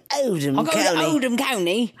go County. to Oldham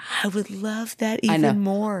County. I would love that even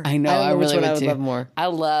more. I know. I really would too. Love more. I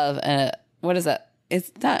love, what is that?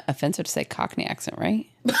 It's not offensive to say Cockney accent, right?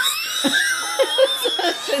 It's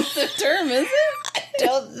an offensive term, is it? I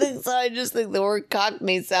don't think so. I just think the word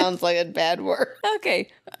Cockney sounds like a bad word. Okay.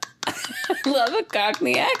 I love a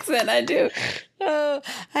Cockney accent. I do. Oh,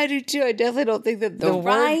 I do too. I definitely don't think that the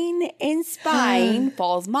rain in Spain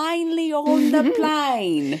falls mainly on the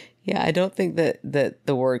plain. Yeah, I don't think that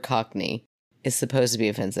the word Cockney is supposed to be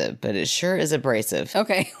offensive, but it sure is abrasive.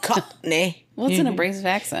 Okay. Cockney. Well, it's an abrasive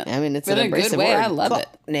accent. I mean, it's but an in abrasive a good way. word. I love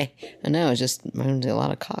Cockney. I know. It's just reminds me a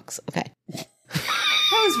lot of cocks. Okay.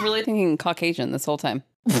 I was really thinking Caucasian this whole time.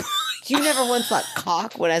 You never once thought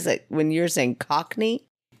cock when you were saying Cockney?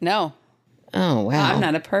 No. Oh, wow. I'm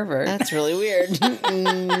not a pervert. That's really weird.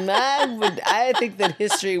 I think that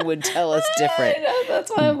history would tell us different. I know,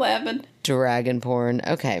 that's why I'm laughing. Dragon porn.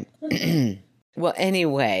 Okay. Well,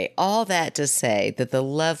 anyway, all that to say that the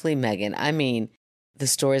lovely Megan, I mean, the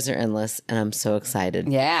stories are endless and I'm so excited.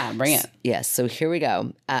 Yeah, bring it. Yes. So here we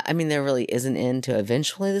go. I mean, there really is an end to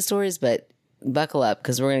eventually the stories, but buckle up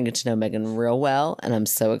because we're going to get to know Megan real well and I'm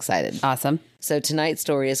so excited. Awesome. So tonight's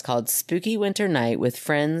story is called Spooky Winter Night with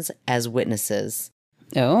Friends as Witnesses.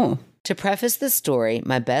 Oh. To preface the story,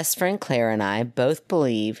 my best friend Claire and I both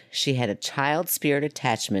believe she had a child spirit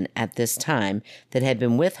attachment at this time that had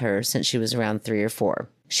been with her since she was around 3 or 4.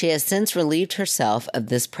 She has since relieved herself of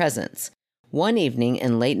this presence. One evening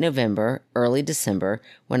in late November, early December,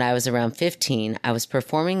 when I was around 15, I was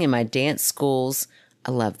performing in my dance school's...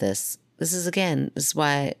 I love this. This is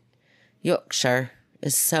why Yorkshire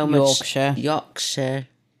is so much... Yorkshire.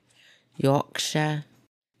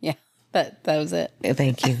 Yeah, that was it.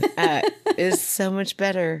 Thank you. Is so much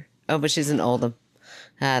better. Oh, but she's in Oldham.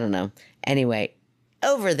 I don't know. Anyway,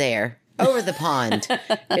 over there, over the pond,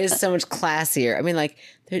 is so much classier. I mean, like,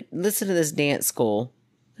 listen to this dance school.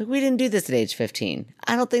 We didn't do this at age 15.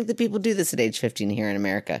 I don't think that people do this at age 15 here in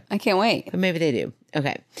America. I can't wait. But maybe they do.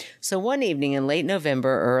 Okay. So one evening in late November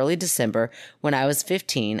or early December, when I was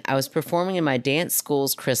 15, I was performing in my dance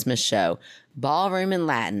school's Christmas show, Ballroom in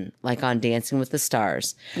Latin, like on Dancing with the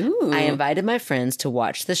Stars. Ooh. I invited my friends to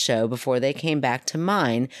watch the show before they came back to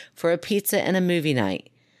mine for a pizza and a movie night.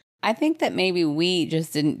 I think that maybe we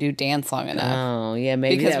just didn't do dance long enough. Oh, yeah,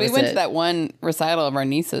 maybe because we went to that one recital of our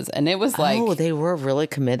nieces, and it was like... Oh, they were really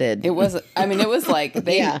committed. It was like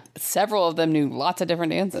several of them knew lots of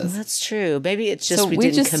different dances. Well, that's true. Maybe it's just we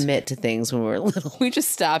didn't commit to things when we were little. We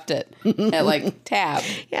just stopped it at like tab.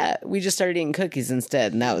 Yeah, we just started eating cookies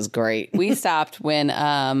instead, and that was great. We stopped when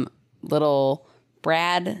little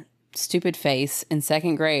Brad, stupid face, in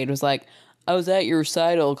second grade was like, I was at your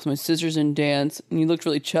recital because my sister's in dance, and you looked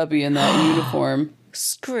really chubby in that uniform.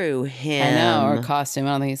 Screw him. I know, or costume.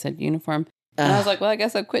 I don't think he said uniform. And I was like, well, I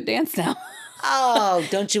guess I've quit dance now. Oh,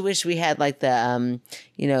 don't you wish we had like the,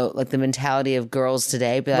 like the mentality of girls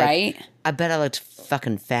today? Be like, right? I bet I looked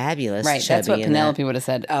fucking fabulous. Right. That's what Penelope would have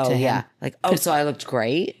said. Oh, yeah. Like, so I looked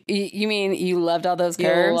great? You mean you loved all those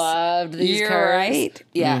curves? You loved these curves? Right.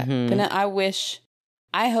 Yeah. Mm-hmm.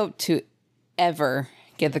 I hope to ever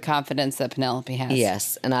get the confidence that Penelope has.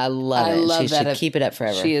 Yes. And I love it. She should keep it up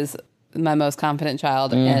forever. She is my most confident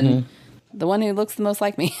child and the one who looks the most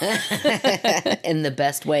like me. In the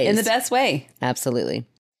best ways. In the best way. Absolutely.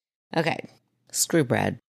 Okay. Screw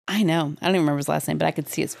Brad. I know. I don't even remember his last name, but I could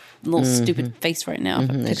see his little stupid face right now.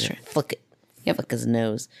 Picture it. Flick it. Yep. Flick his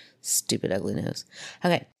nose. Stupid, ugly nose.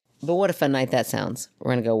 Okay. But what a fun night that sounds.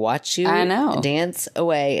 We're going to go watch you dance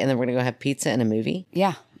away, and then we're going to go have pizza and a movie.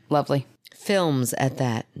 Yeah. Lovely. Films at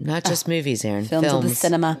that. Not just movies, Erin. Films of the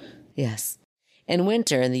cinema. Yes. In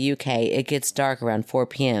winter in the UK, it gets dark around 4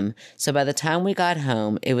 p.m., so by the time we got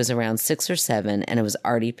home, it was around 6 or 7, and it was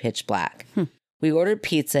already pitch black. We ordered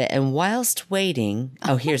pizza, and whilst waiting...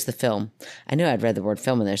 Oh, here's the film. I knew I'd read the word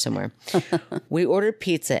film in there somewhere. We ordered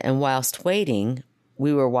pizza, and whilst waiting,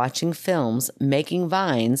 we were watching films, making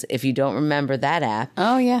vines, if you don't remember that app.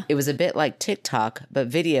 Oh, yeah. It was a bit like TikTok, but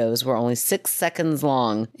videos were only 6 seconds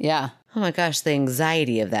long. Yeah. Oh, my gosh, the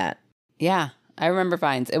anxiety of that. Yeah. I remember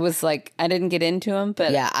Vines. It was like, I didn't get into them,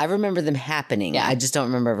 but... Yeah, I remember them happening. Yeah. I just don't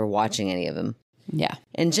remember ever watching any of them. Yeah.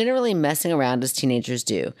 And generally messing around as teenagers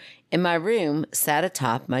do. In my room, sat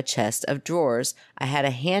atop my chest of drawers, I had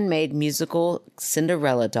a handmade musical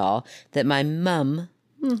Cinderella doll that my mum...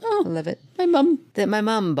 I love it. My mum. That my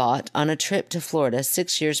mum bought on a trip to Florida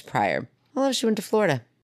 6 years prior. I love she went to Florida.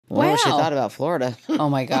 I wonder what she thought about Florida. Oh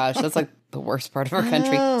my gosh, that's like the worst part of our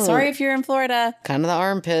country. Sorry if you're in Florida. Kind of the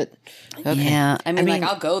armpit. Okay. Yeah. I mean, like,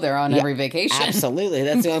 I'll go there on every vacation. Absolutely.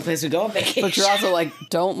 That's the only place we go on vacation. But you're also like,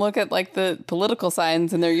 don't look at like the political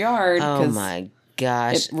signs in their yard. Oh my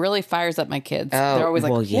gosh. It really fires up my kids. Oh, they're always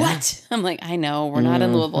like, what? I'm like, I know. We're not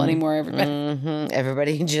in Louisville anymore, everybody.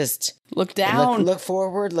 Everybody just... Look down. Look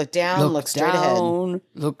forward. Look down. Look straight ahead.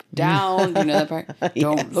 Look down. Do you know that part?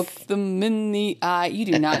 Don't look them in the eye. You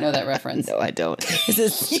do not know that reference. No, I don't. You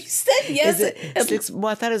said yes.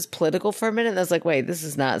 Well, I thought it was political for a minute. And I was like, wait, this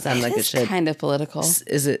does not sound like it should. Kind of political.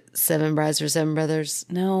 Is it Seven Brides for Seven Brothers?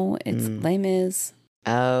 No, it's Les Mis.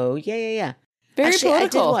 Oh, yeah. Very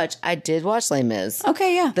political. I did watch Les Mis.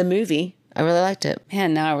 Okay, yeah. The movie. I really liked it.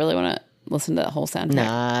 Man, now I really want to listen to that whole soundtrack.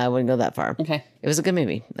 Nah, I wouldn't go that far. Okay. It was a good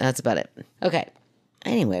movie. That's about it. Okay.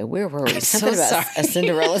 Anyway, where were we? Something about a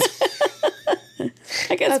Cinderella.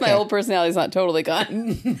 I guess my old personality's not totally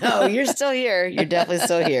gone. No, you're still here. You're definitely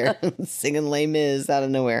still here. Singing Les Mis out of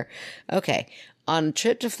nowhere. Okay. On a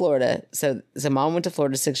trip to Florida, so Mom went to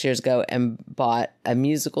Florida 6 years ago and bought a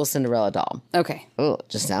musical Cinderella doll. Okay. Oh, it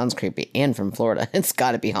just sounds creepy. And from Florida. It's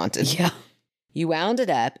got to be haunted. Yeah. You wound it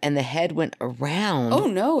up and the head went around. Oh,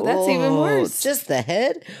 no. That's even worse. Just the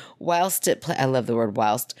head? Whilst it I love the word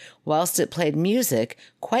whilst. Whilst it played music,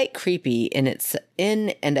 quite creepy in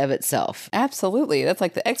and of itself. Absolutely. That's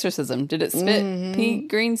like the exorcism. Did it spit pea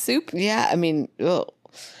green soup? Yeah. I mean, ugh.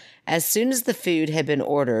 As soon as the food had been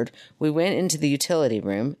ordered, we went into the utility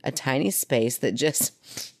room, a tiny space that just...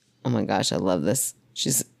 Oh my gosh, I love this.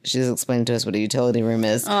 She's explaining to us what a utility room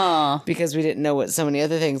is. Aww. Because we didn't know what so many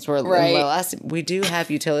other things were. Right. We do have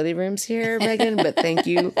utility rooms here, Megan, but thank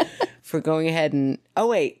you for going ahead and... Oh,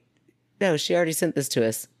 wait. No, she already sent this to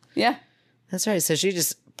us. Yeah. That's right. So she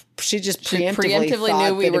just preemptively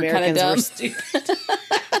knew we were kind of dumb. Stupid.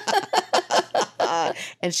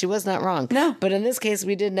 And she was not wrong. No. But in this case,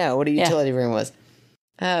 we did know what a utility room was.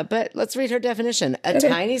 But let's read her definition.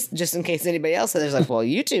 Tiny, just in case anybody else says, like, well,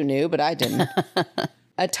 you two knew, but I didn't.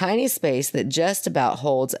 A tiny space that just about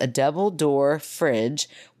holds a double door fridge,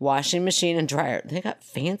 washing machine, and dryer. They got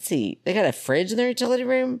fancy. They got a fridge in their utility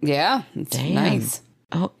room? Yeah. It's nice.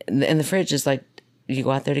 Oh, and the fridge is like, you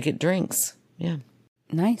go out there to get drinks. Yeah.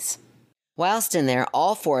 Nice. Whilst in there,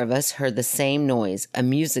 all four of us heard the same noise, a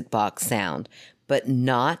music box sound, but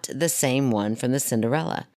not the same one from the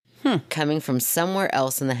Cinderella. Coming from somewhere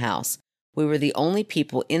else in the house. We were the only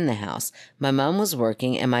people in the house. My mom was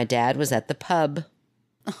working and my dad was at the pub.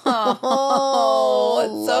 Oh,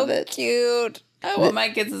 it's so cute. I want my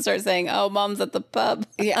kids to start saying, oh, mom's at the pub.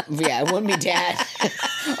 Yeah, it wouldn't be dad.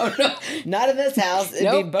 Oh, no. Not in this house.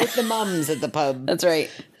 It'd be both the moms at the pub. That's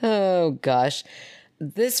right. Oh, gosh.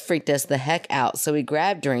 This freaked us the heck out, so we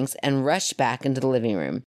grabbed drinks and rushed back into the living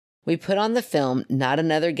room. We put on the film, Not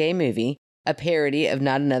Another Gay Movie, a parody of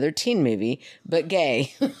not another teen movie, but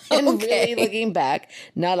gay. And really looking back,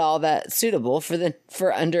 not all that suitable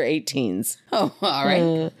for under 18s. Oh, all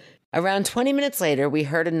right. Around 20 minutes later, we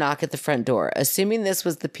heard a knock at the front door. Assuming this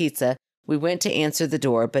was the pizza, we went to answer the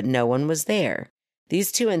door, but no one was there.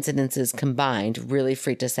 These two incidences combined really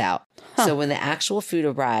freaked us out. So when the actual food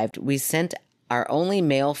arrived, we sent our only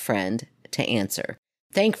male friend to answer.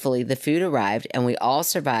 Thankfully, the food arrived and we all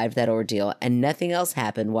survived that ordeal and nothing else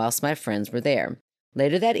happened whilst my friends were there.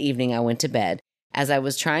 Later that evening, I went to bed. As I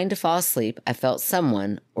was trying to fall asleep, I felt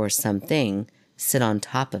someone or something sit on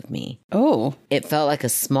top of me. Oh. It felt like a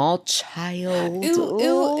small child.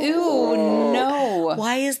 Ew, no.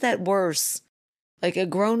 Why is that worse? Like a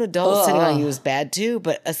grown adult sitting on you is bad too,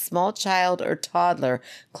 but a small child or toddler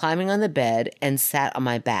climbing on the bed and sat on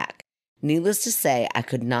my back. Needless to say, I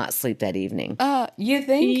could not sleep that evening. You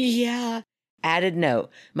think? Yeah. Added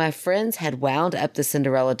note, my friends had wound up the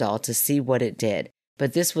Cinderella doll to see what it did,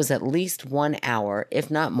 but this was at least 1 hour,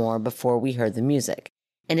 if not more, before we heard the music.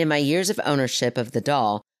 And in my years of ownership of the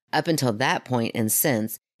doll, up until that point and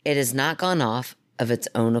since, it has not gone off of its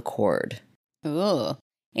own accord. Ooh.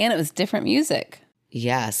 And it was different music.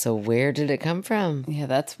 Yeah, so where did it come from? Yeah,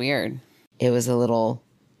 that's weird. It was a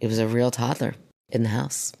real toddler in the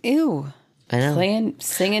house. Ew. I know.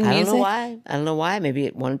 Singing music. I don't know why. Maybe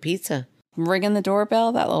it wanted pizza. Ringing the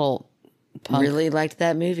doorbell, that little punk. Really liked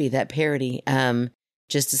that movie, that parody.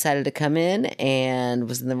 Just decided to come in and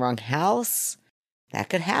was in the wrong house. That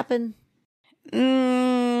could happen.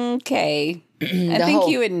 Okay. I think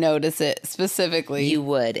you would notice it specifically. You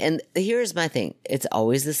would. And here's my thing. It's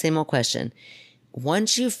always the same old question.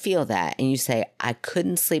 Once you feel that and you say, I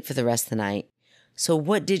couldn't sleep for the rest of the night, so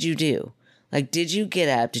what did you do? Like, did you get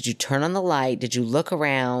up? Did you turn on the light? Did you look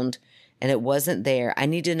around and it wasn't there? I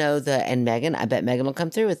need to know and Megan, I bet Megan will come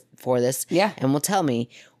through for this. Yeah. And will tell me,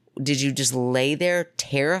 did you just lay there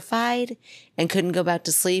terrified and couldn't go back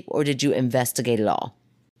to sleep, or did you investigate it all?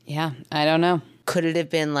 Yeah, I don't know. Could it have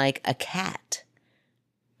been like a cat?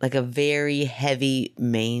 Like a very heavy,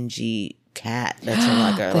 mangy cat that's from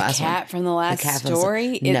like our last one. The cat from the last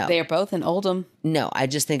story? No. They're both in Oldham. No, I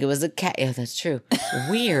just think it was a cat. Yeah, that's true.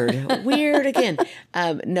 Weird again.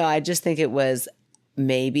 No, I just think it was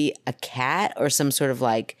maybe a cat or some sort of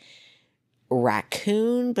like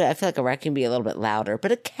raccoon, but I feel like a raccoon would be a little bit louder,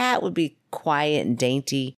 but a cat would be quiet and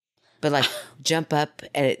dainty, but like jump up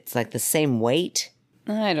and it's like the same weight.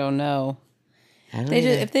 I don't know.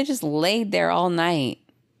 If they just laid there all night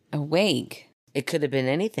awake. It could have been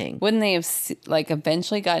anything. Wouldn't they have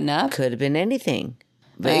eventually gotten up? Could have been anything.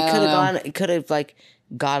 But it could have like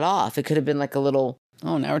got off. It could have been like a little.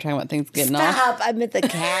 Oh, now we're talking about things getting off. Stop! I meant the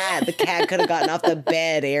cat. The cat could have gotten off the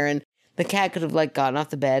bed, Aaron. The cat could have like gotten off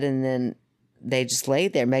the bed and then they just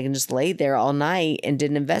laid there. Megan just laid there all night and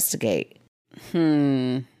didn't investigate.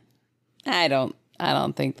 I don't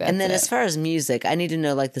think that's And then as far as music, I need to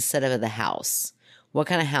know like the setup of the house. What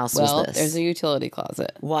kind of house was this? There's a utility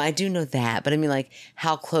closet. Well, I do know that, but I mean, like,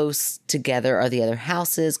 how close together are the other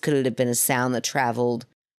houses? Could it have been a sound that traveled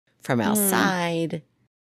from outside?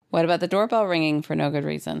 What about the doorbell ringing for no good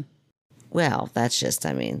reason? Well, that's just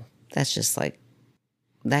like,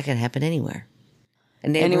 that can happen anywhere.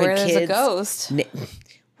 Anywhere there's a ghost.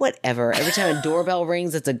 Whatever. Every time a doorbell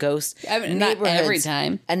rings, it's a ghost. Not every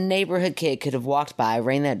time. A neighborhood kid could have walked by,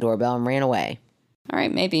 rang that doorbell, and ran away. All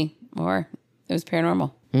right, maybe. Or it was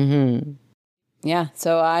paranormal. Mm-hmm. Yeah,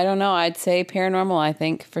 so I don't know. I'd say paranormal, I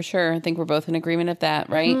think, for sure. I think we're both in agreement of that,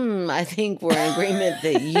 right? I think we're in agreement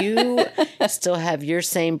that you still have your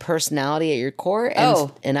same personality at your core.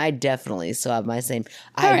 And I definitely still have my same.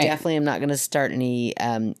 I definitely am not going to start any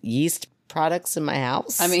yeast products in my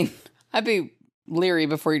house. I mean, I'd be leery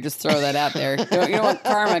before you just throw that out there. You don't want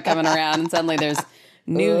karma coming around and suddenly there's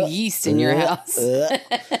new yeast in your house.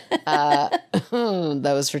 That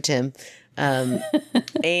was for Tim.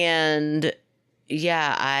 And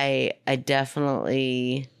yeah, I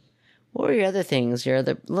definitely, what were your other things?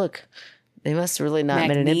 Look, they must have really not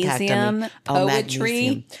made an impact on me. Poetry.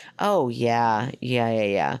 Magnesium. Oh,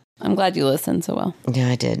 yeah. I'm glad you listened so well. Yeah,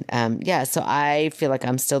 I did. So I feel like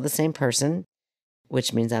I'm still the same person,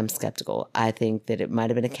 which means I'm skeptical. I think that it might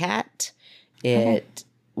have been a cat. It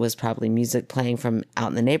was probably music playing from out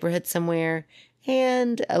in the neighborhood somewhere,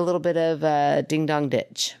 and a little bit of Ding Dong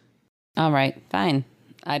Ditch. All right, fine.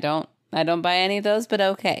 I don't buy any of those, but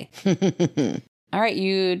okay. All right,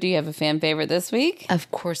 do you have a fan favorite this week?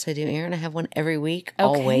 Of course I do, Aaron. I have one every week, okay,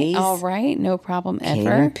 always. All right, no problem ever. Can't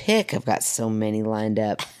even pick. I've got so many lined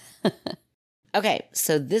up. Okay,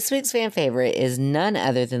 so this week's fan favorite is none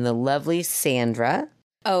other than the lovely Sandra.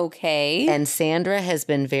 Okay. And Sandra has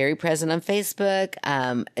been very present on Facebook,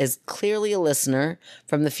 is clearly a listener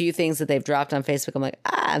from the few things that they've dropped on Facebook. I'm like,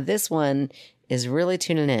 this one is really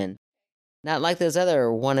tuning in. Not like those other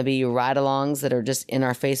wannabe ride-alongs that are just in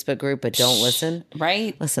our Facebook group but don't listen.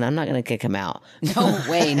 Right. Listen, I'm not going to kick them out. No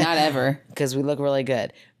way, not ever. Because we look really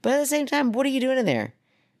good. But at the same time, what are you doing in there?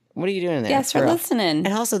 What are you doing in there? Yes, we're listening. And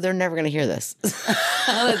also, they're never going to hear this.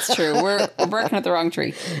 Oh, that's true. We're barking at the wrong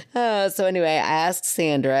tree. So anyway, I asked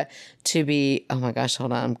Sandra to be, oh my gosh,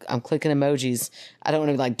 hold on. I'm clicking emojis. I don't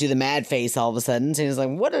want to like do the mad face all of a sudden. So he's like,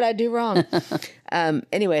 what did I do wrong?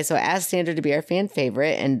 Anyway, so I asked Sandra to be our fan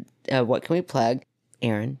favorite. And what can we plug?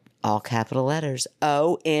 Aaron, all capital letters.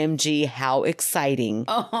 OMG, how exciting.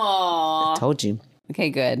 Oh, I told you. Okay,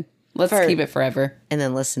 good. Let's keep it forever. And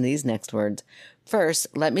then listen to these next words. First,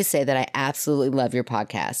 let me say that I absolutely love your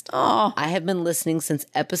podcast. Oh, I have been listening since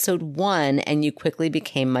episode 1, and you quickly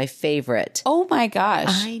became my favorite. Oh my gosh.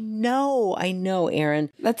 I know, Aaron.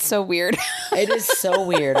 That's so weird. It is so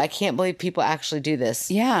weird. I can't believe people actually do this.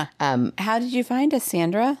 Yeah. How did you find us,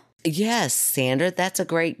 Sandra? Yes, Sandra, that's a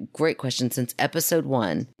great question since episode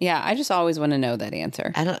 1. Yeah, I just always want to know that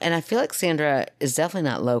answer. And I feel like Sandra is definitely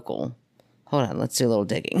not local. Hold on, let's do a little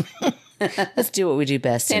digging. Let's do what we do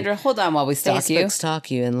best. Sandra, hold on while we stalk you.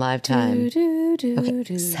 Stalk you in live time.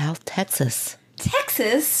 Okay. South Texas.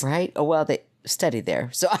 Texas? Right? Oh, well, they studied there.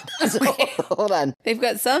 So hold on. They've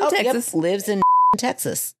got some Texas. Yep, lives in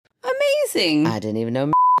Texas. Amazing. I didn't even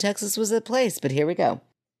know Texas was a place, but here we go.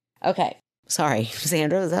 Okay. Sorry,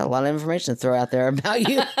 Sandra, is that a lot of information to throw out there about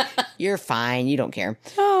you? You're fine. You don't care.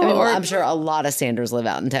 Oh, I'm sure a lot of Sanders live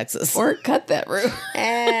out in Texas. Or cut that, Rue.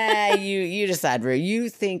 You decide, Rue. You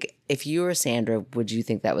think, if you were Sandra, would you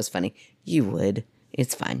think that was funny? You would.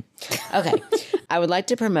 It's fine. Okay. I would like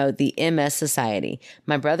to promote the MS Society.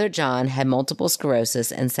 My brother John had multiple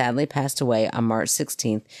sclerosis and sadly passed away on March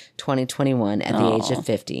 16th, 2021 at the age of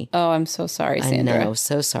 50. Oh, I'm so sorry, Sandra. I know.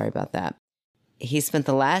 So sorry about that. He spent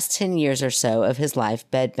the last 10 years or so of his life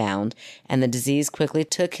bedbound, and the disease quickly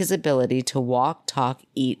took his ability to walk, talk,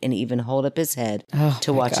 eat, and even hold up his head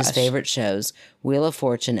to watch his favorite shows, Wheel of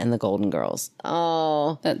Fortune and The Golden Girls.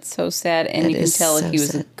 Oh. That's so sad. And you can tell he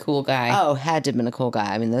was a cool guy. Oh, had to have been a cool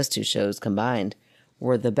guy. I mean, those two shows combined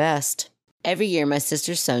were the best. Every year, my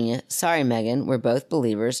sister Sonia, sorry, Megan, we're both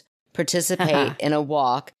believers, participate in a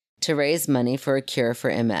walk to raise money for a cure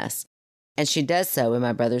for MS. And she does so in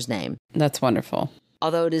my brother's name. That's wonderful.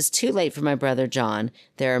 Although it is too late for my brother John,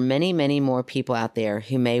 there are many, many more people out there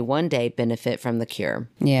who may one day benefit from the cure.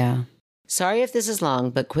 Yeah. Sorry if this is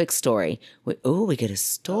long, but quick story. We get a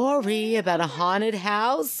story about a haunted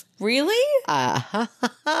house. Really?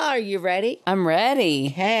 Are you ready? I'm ready.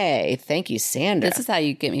 Hey, thank you, Sandra. This is how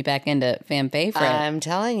you get me back into fan favorite. I'm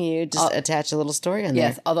telling you, just attach a little story on there.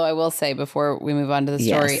 Yes, although I will say before we move on to the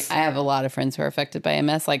story, I have a lot of friends who are affected by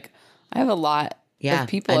MS. Like, I have a lot of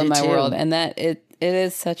people in my world, and that it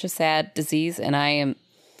is such a sad disease, and I am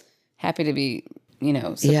happy to be,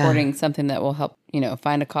 supporting something that will help,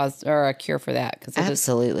 find a cause or a cure for that. Because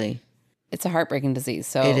absolutely, it's a heartbreaking disease.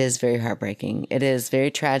 So it is very heartbreaking. It is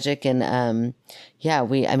very tragic, and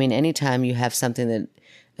anytime you have something that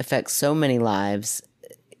affects so many lives,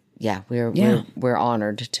 we're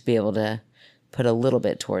honored to be able to put a little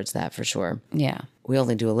bit towards that for sure. Yeah. We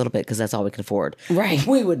only do a little bit because that's all we can afford. Right.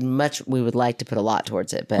 We would like to put a lot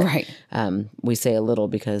towards it, but we say a little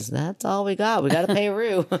because that's all we got. We got to pay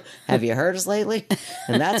Rue. Have you heard us lately?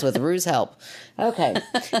 And that's with Rue's help. Okay.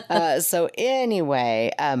 So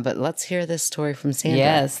anyway, but let's hear this story from Sandra.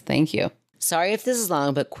 Yes, thank you. Sorry if this is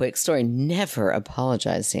long, but quick story. Never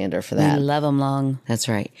apologize, Sandra, for that. We love them long. That's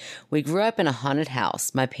right. We grew up in a haunted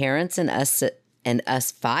house. My parents and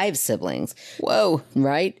us 5 siblings. Whoa.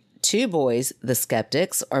 Right? 2 boys, the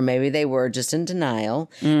skeptics, or maybe they were just in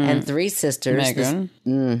denial, and 3 sisters,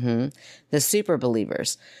 the super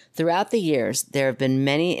believers. Throughout the years, there have been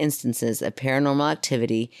many instances of paranormal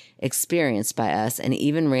activity experienced by us and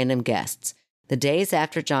even random guests. The days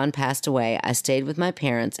after John passed away, I stayed with my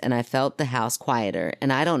parents and I felt the house quieter,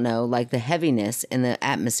 and I don't know, like the heaviness in the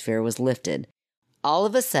atmosphere was lifted. All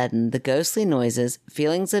of a sudden, the ghostly noises,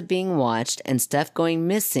 feelings of being watched, and stuff going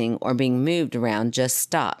missing or being moved around just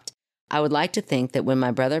stopped. I would like to think that when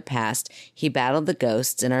my brother passed, he battled the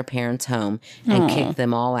ghosts in our parents' home and kicked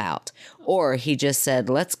them all out. Or he just said,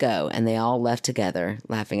 let's go, and they all left together,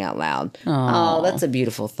 laughing out loud. Oh, that's a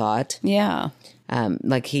beautiful thought. Yeah.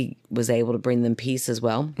 Like he was able to bring them peace as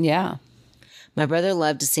well. Yeah. My brother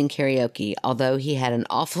loved to sing karaoke, although he had an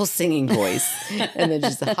awful singing voice. And then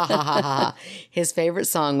just ha ha ha ha. His favorite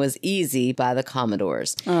song was Easy by the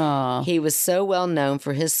Commodores. Aww. He was so well known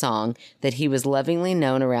for his song that he was lovingly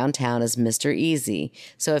known around town as Mr. Easy.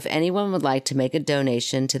 So if anyone would like to make a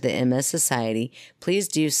donation to the MS Society, please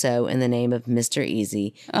do so in the name of Mr.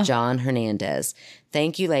 Easy, John Hernandez.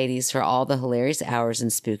 Thank you, ladies, for all the hilarious hours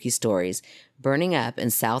and spooky stories. Burning up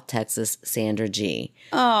in South Texas, Sandra G.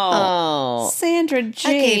 Oh, Sandra G.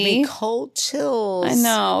 That gave me cold chills. I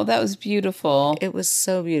know. That was beautiful. It was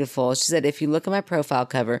so beautiful. She said, if you look at my profile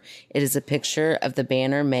cover, it is a picture of the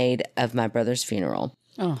banner made of my brother's funeral.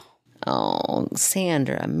 Oh,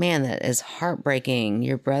 Sandra, man, that is heartbreaking.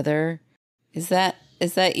 Your brother. Is that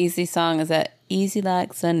Easy song? Is that Easy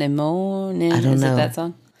Like Sunday Morning? I don't know. Is it that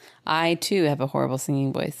song? I, too, have a horrible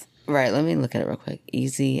singing voice. Right. Let me look at it real quick.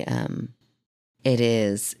 Easy. It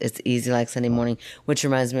is. It's Easy Like Sunday Morning, which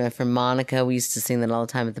reminds me of from Monica. We used to sing that all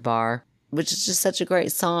the time at the bar, which is just such a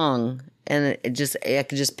great song. And I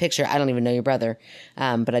could just picture, I don't even know your brother,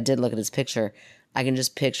 but I did look at his picture. I can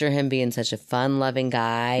just picture him being such a fun-loving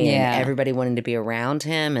guy and everybody wanting to be around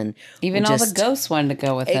him. And even all the ghosts wanted to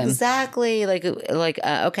go with him. Exactly.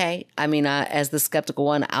 Okay. I mean, as the skeptical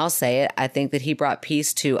one, I'll say it. I think that he brought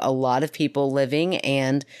peace to a lot of people living.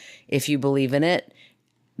 And if you believe in it,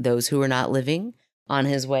 those who are not living on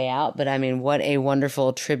his way out. But I mean, what a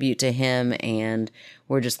wonderful tribute to him. And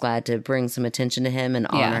we're just glad to bring some attention to him and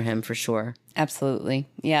honor him for sure. Absolutely.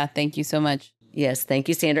 Yeah. Thank you so much. Yes. Thank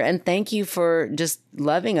you, Sandra. And thank you for just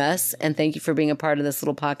loving us. And thank you for being a part of this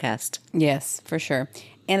little podcast. Yes, for sure.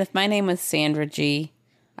 And if my name was Sandra G,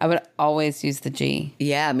 I would always use the G.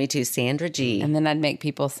 Yeah, me too. Sandra G. And then I'd make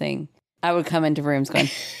people sing. I would come into rooms going,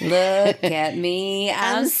 look at me,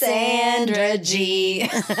 I'm Sandra G.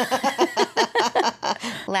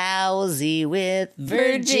 Lousy with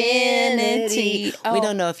virginity. Oh. We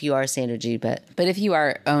don't know if you are Sandra G, but if you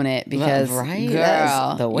are, own it, because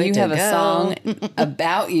girl, the way you to have go. a song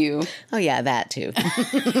about you. Oh yeah, that too.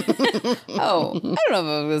 Oh, I don't know if I was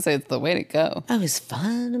going to say it's the way to go. Oh, it's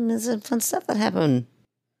fun. It's fun stuff that happened.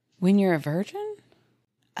 When you're a virgin?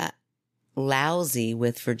 Lousy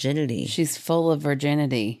with virginity. She's full of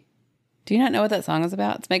virginity. Do you not know what that song is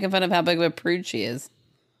about? It's making fun of how big of a prude she is.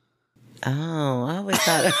 Oh, I always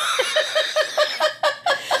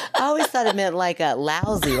thought it meant like a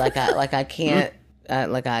lousy, like I can't,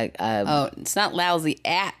 oh, it's not lousy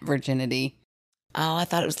at virginity. Oh, I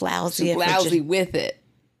thought it was lousy. She's lousy with it.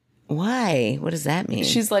 Why? What does that mean?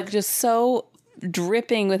 She's like just so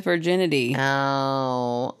dripping with virginity.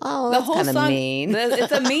 Oh, that's kind of mean.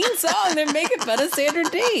 It's a mean song. They're making fun of Sandra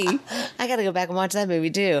D. I got to go back and watch that movie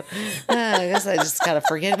too. I guess I just got to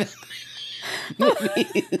forget about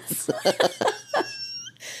movies.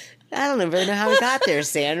 I don't even know how we got there,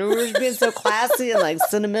 Sandra. We were being so classy and like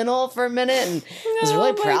sentimental for a minute, and I was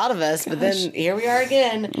really proud of us. But then here we are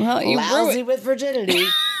again, lousy with virginity.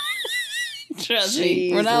 Trust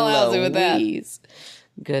me, we're not lousy with that.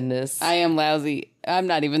 Goodness. I am lousy. I'm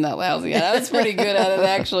not even that lousy. I was pretty good at it,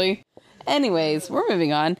 actually. Anyways, we're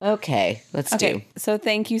moving on. Okay, let's do. So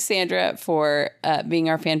thank you, Sandra, for being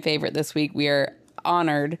our fan favorite this week. We are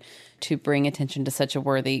honored to bring attention to such a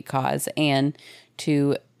worthy cause and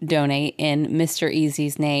to donate in Mr.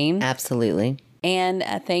 Easy's name. Absolutely. And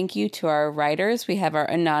thank you to our writers. We have our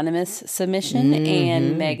anonymous submission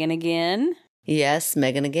and Megan again. Yes,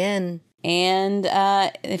 Megan again. And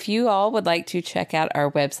if you all would like to check out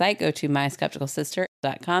our website, go to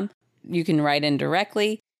myskepticalsister.com. You can write in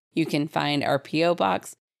directly. You can find our P.O.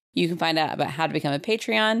 box. You can find out about how to become a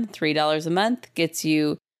Patreon. $3 a month gets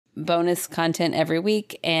you bonus content every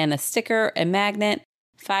week and a sticker, a magnet.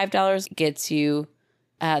 $5 gets you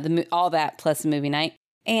all that plus a movie night.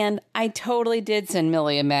 And I totally did send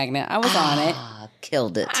Millie a magnet. I was on it.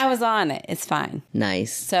 Killed it. I was on it. It's fine.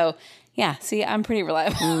 Nice. So... yeah, see, I'm pretty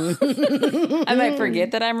reliable. I might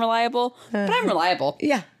forget that I'm reliable, but I'm reliable.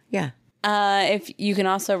 Yeah. If you can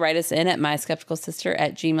also write us in at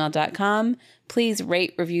myskepticalsister@gmail.com. Please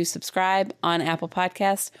rate, review, subscribe on Apple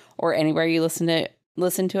Podcasts or anywhere you listen to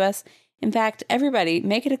us. In fact, everybody,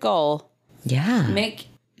 make it a goal. Yeah. Make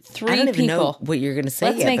 3 people. I don't even know what you're going to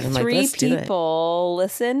say let's make 3 people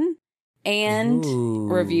listen and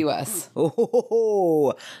review us.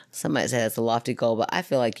 Oh, some might say that's a lofty goal, but I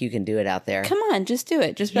feel like you can do it out there. Come on, just do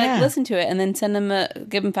it. Just listen to it and then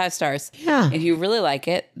give them 5 stars. Yeah. If you really like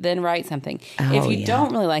it, then write something. If you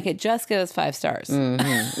don't really like it, just give us 5 stars.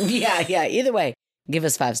 Mm-hmm. Yeah. Either way, give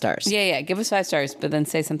us 5 stars. Yeah. Give us 5 stars, but then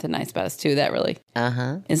say something nice about us too. That really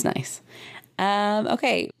is nice.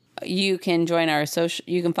 Okay. You can join our social.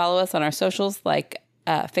 You can follow us on our socials like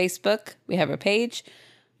Facebook. We have a page.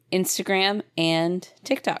 Instagram, and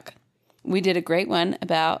TikTok. We did a great one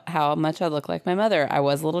about how much I look like my mother. I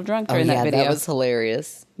was a little drunk during that video. That was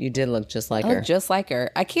hilarious. You did look just like her. Just like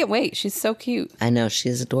her. I can't wait. She's so cute. I know.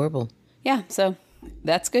 She's adorable. Yeah. So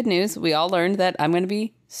that's good news. We all learned that I'm going to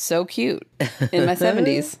be so cute in my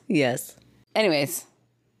 70s. Yes. Anyways,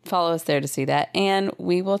 follow us there to see that. And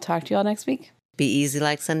we will talk to you all next week. Be easy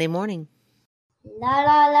like Sunday morning. La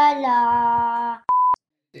la la la.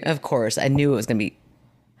 Of course. I knew it was going to be.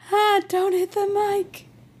 Don't hit the mic.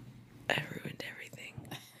 I ruined everything.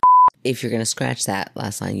 If you're going to scratch that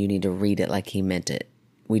last line, you need to read it like he meant it.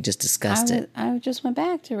 We just discussed it. I just went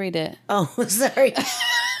back to read it. Oh, sorry.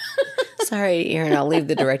 Sorry, Erin. I'll leave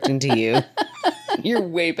the directing to you. You're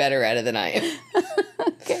way better at it than I am.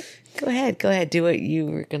 Okay. Go ahead. Do what you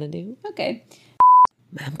were going to do. Okay.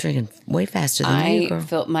 I'm drinking way faster than you, girl. I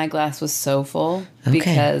felt my glass was so full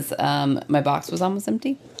because my box was almost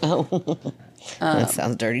empty. Oh. That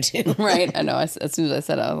sounds dirty too. Right. I know. As soon as I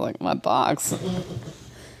said it, I was like, my box.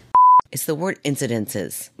 It's the word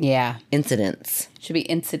incidences. Yeah. Incidents. Should be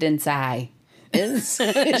incidents I. It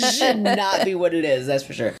should not be what it is, that's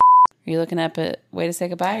for sure. Are you looking up a way to say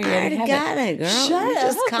goodbye? Or you already got it, girl. Shut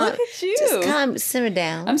up. Look at you. Just simmer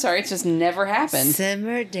down. I'm sorry. It's just never happened.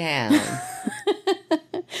 Simmer down.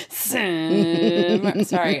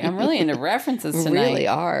 Sorry. I'm really into references tonight. Really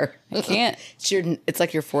are. I can't. It's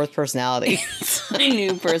like your fourth personality. It's my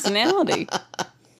new personality.